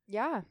Ventura.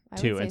 Yeah,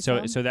 too. I would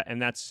say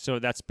And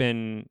that's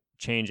been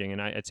changing,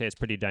 and I'd say it's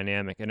pretty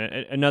dynamic. And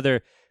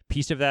another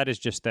piece of that is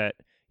just that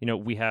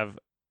we have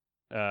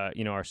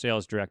our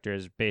sales director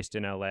is based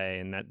in LA,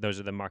 and those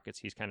are the markets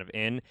he's kind of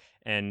in,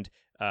 and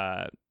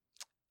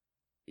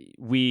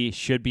we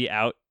should be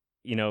out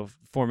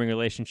forming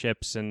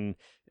relationships and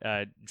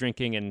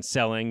drinking and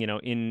selling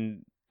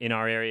in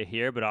our area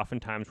here, but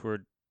oftentimes we're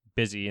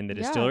busy in the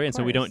distillery, and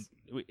so we don't.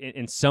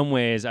 In some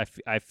ways,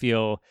 I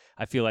feel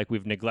like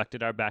we've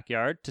neglected our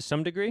backyard to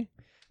some degree,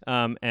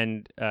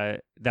 and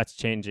that's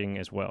changing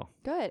as well.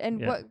 Good.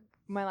 And what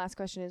my last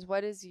question is,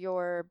 what is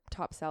your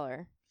top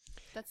seller?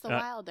 That's the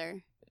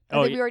Wilder.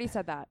 I think we already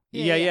said that.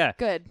 Yeah.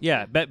 Good.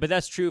 Yeah, but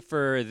that's true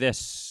for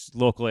this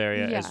local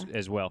area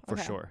as well, for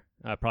Okay. sure.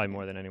 Probably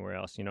more than anywhere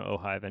else.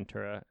 Ojai,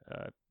 Ventura,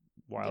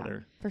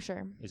 Wilder for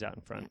sure is out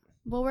in front.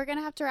 Well, we're going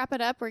to have to wrap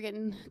it up. We're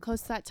getting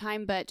close to that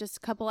time, but just a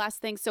couple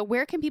last things. So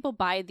where can people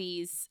buy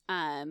these,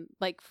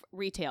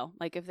 retail?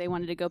 Like if they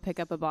wanted to go pick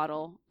up a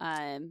bottle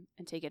and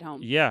take it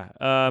home? Yeah.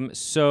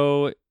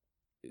 So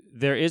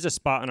there is a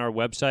spot on our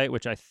website,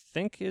 which I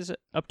think is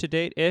up to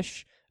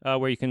date-ish,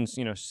 where you can,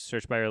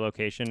 search by your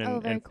location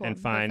and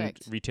find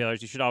Perfect.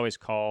 retailers. You should always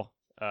call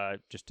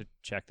just to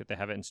check that they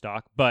have it in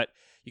stock. But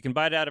you can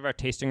buy it out of our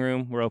tasting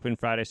room. We're open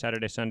Friday,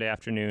 Saturday, Sunday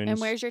afternoons. And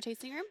where's your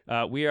tasting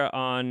room? We are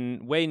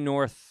way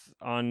north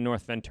on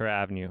North Ventura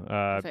Avenue,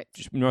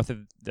 just north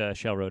of the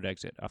Shell Road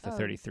exit off the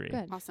 33.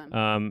 Good.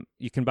 Awesome.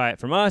 You can buy it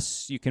from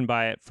us. You can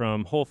buy it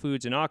from Whole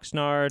Foods in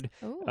Oxnard.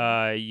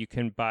 Ooh. You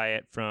can buy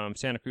it from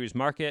Santa Cruz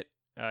Market.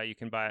 You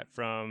can buy it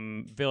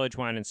from Village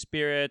Wine and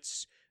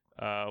Spirits,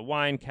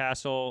 Wine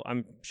Castle.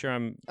 I'm sure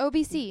I'm...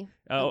 OBC.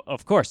 Oh,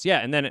 of course, yeah.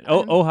 And then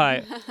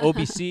Ojai,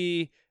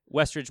 OBC,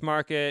 Westridge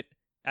Market,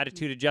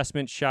 Attitude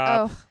Adjustment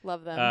Shop. Oh,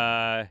 love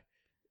them.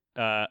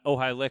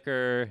 Ojai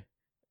Liquor.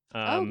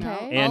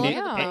 Okay.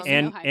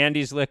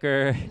 Andy's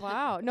Liquor.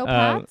 Wow. No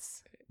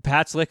Pat's?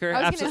 Pat's Liquor.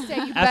 I was going to say,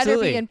 you better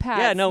Absolutely. be in Pat's.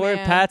 Yeah, no, we're in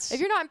Pat's. If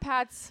you're not in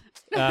Pat's,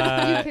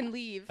 you can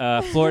leave.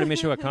 Florida,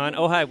 Michoacan,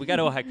 Ojai. We got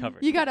Ojai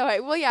covered. You got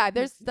Ojai. Well, yeah.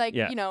 There's like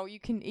Yeah. you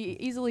can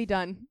easily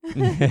done.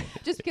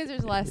 Just because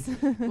there's less.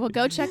 Well,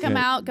 go check them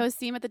out. Go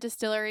see them at the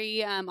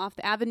distillery off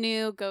the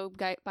avenue. Go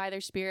buy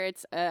their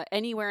spirits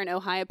anywhere in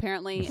Ojai,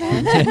 apparently,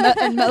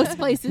 and most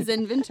places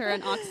in Ventura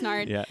and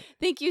Oxnard. Yeah.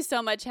 Thank you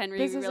so much, Henry.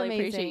 This We is really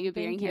amazing. appreciate you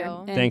being Thank here. you.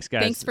 And Thanks,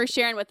 guys. Thanks for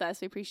sharing with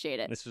us. We appreciate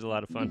it. This was a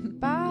lot of fun.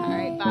 Bye. All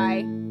right,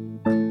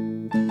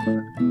 bye.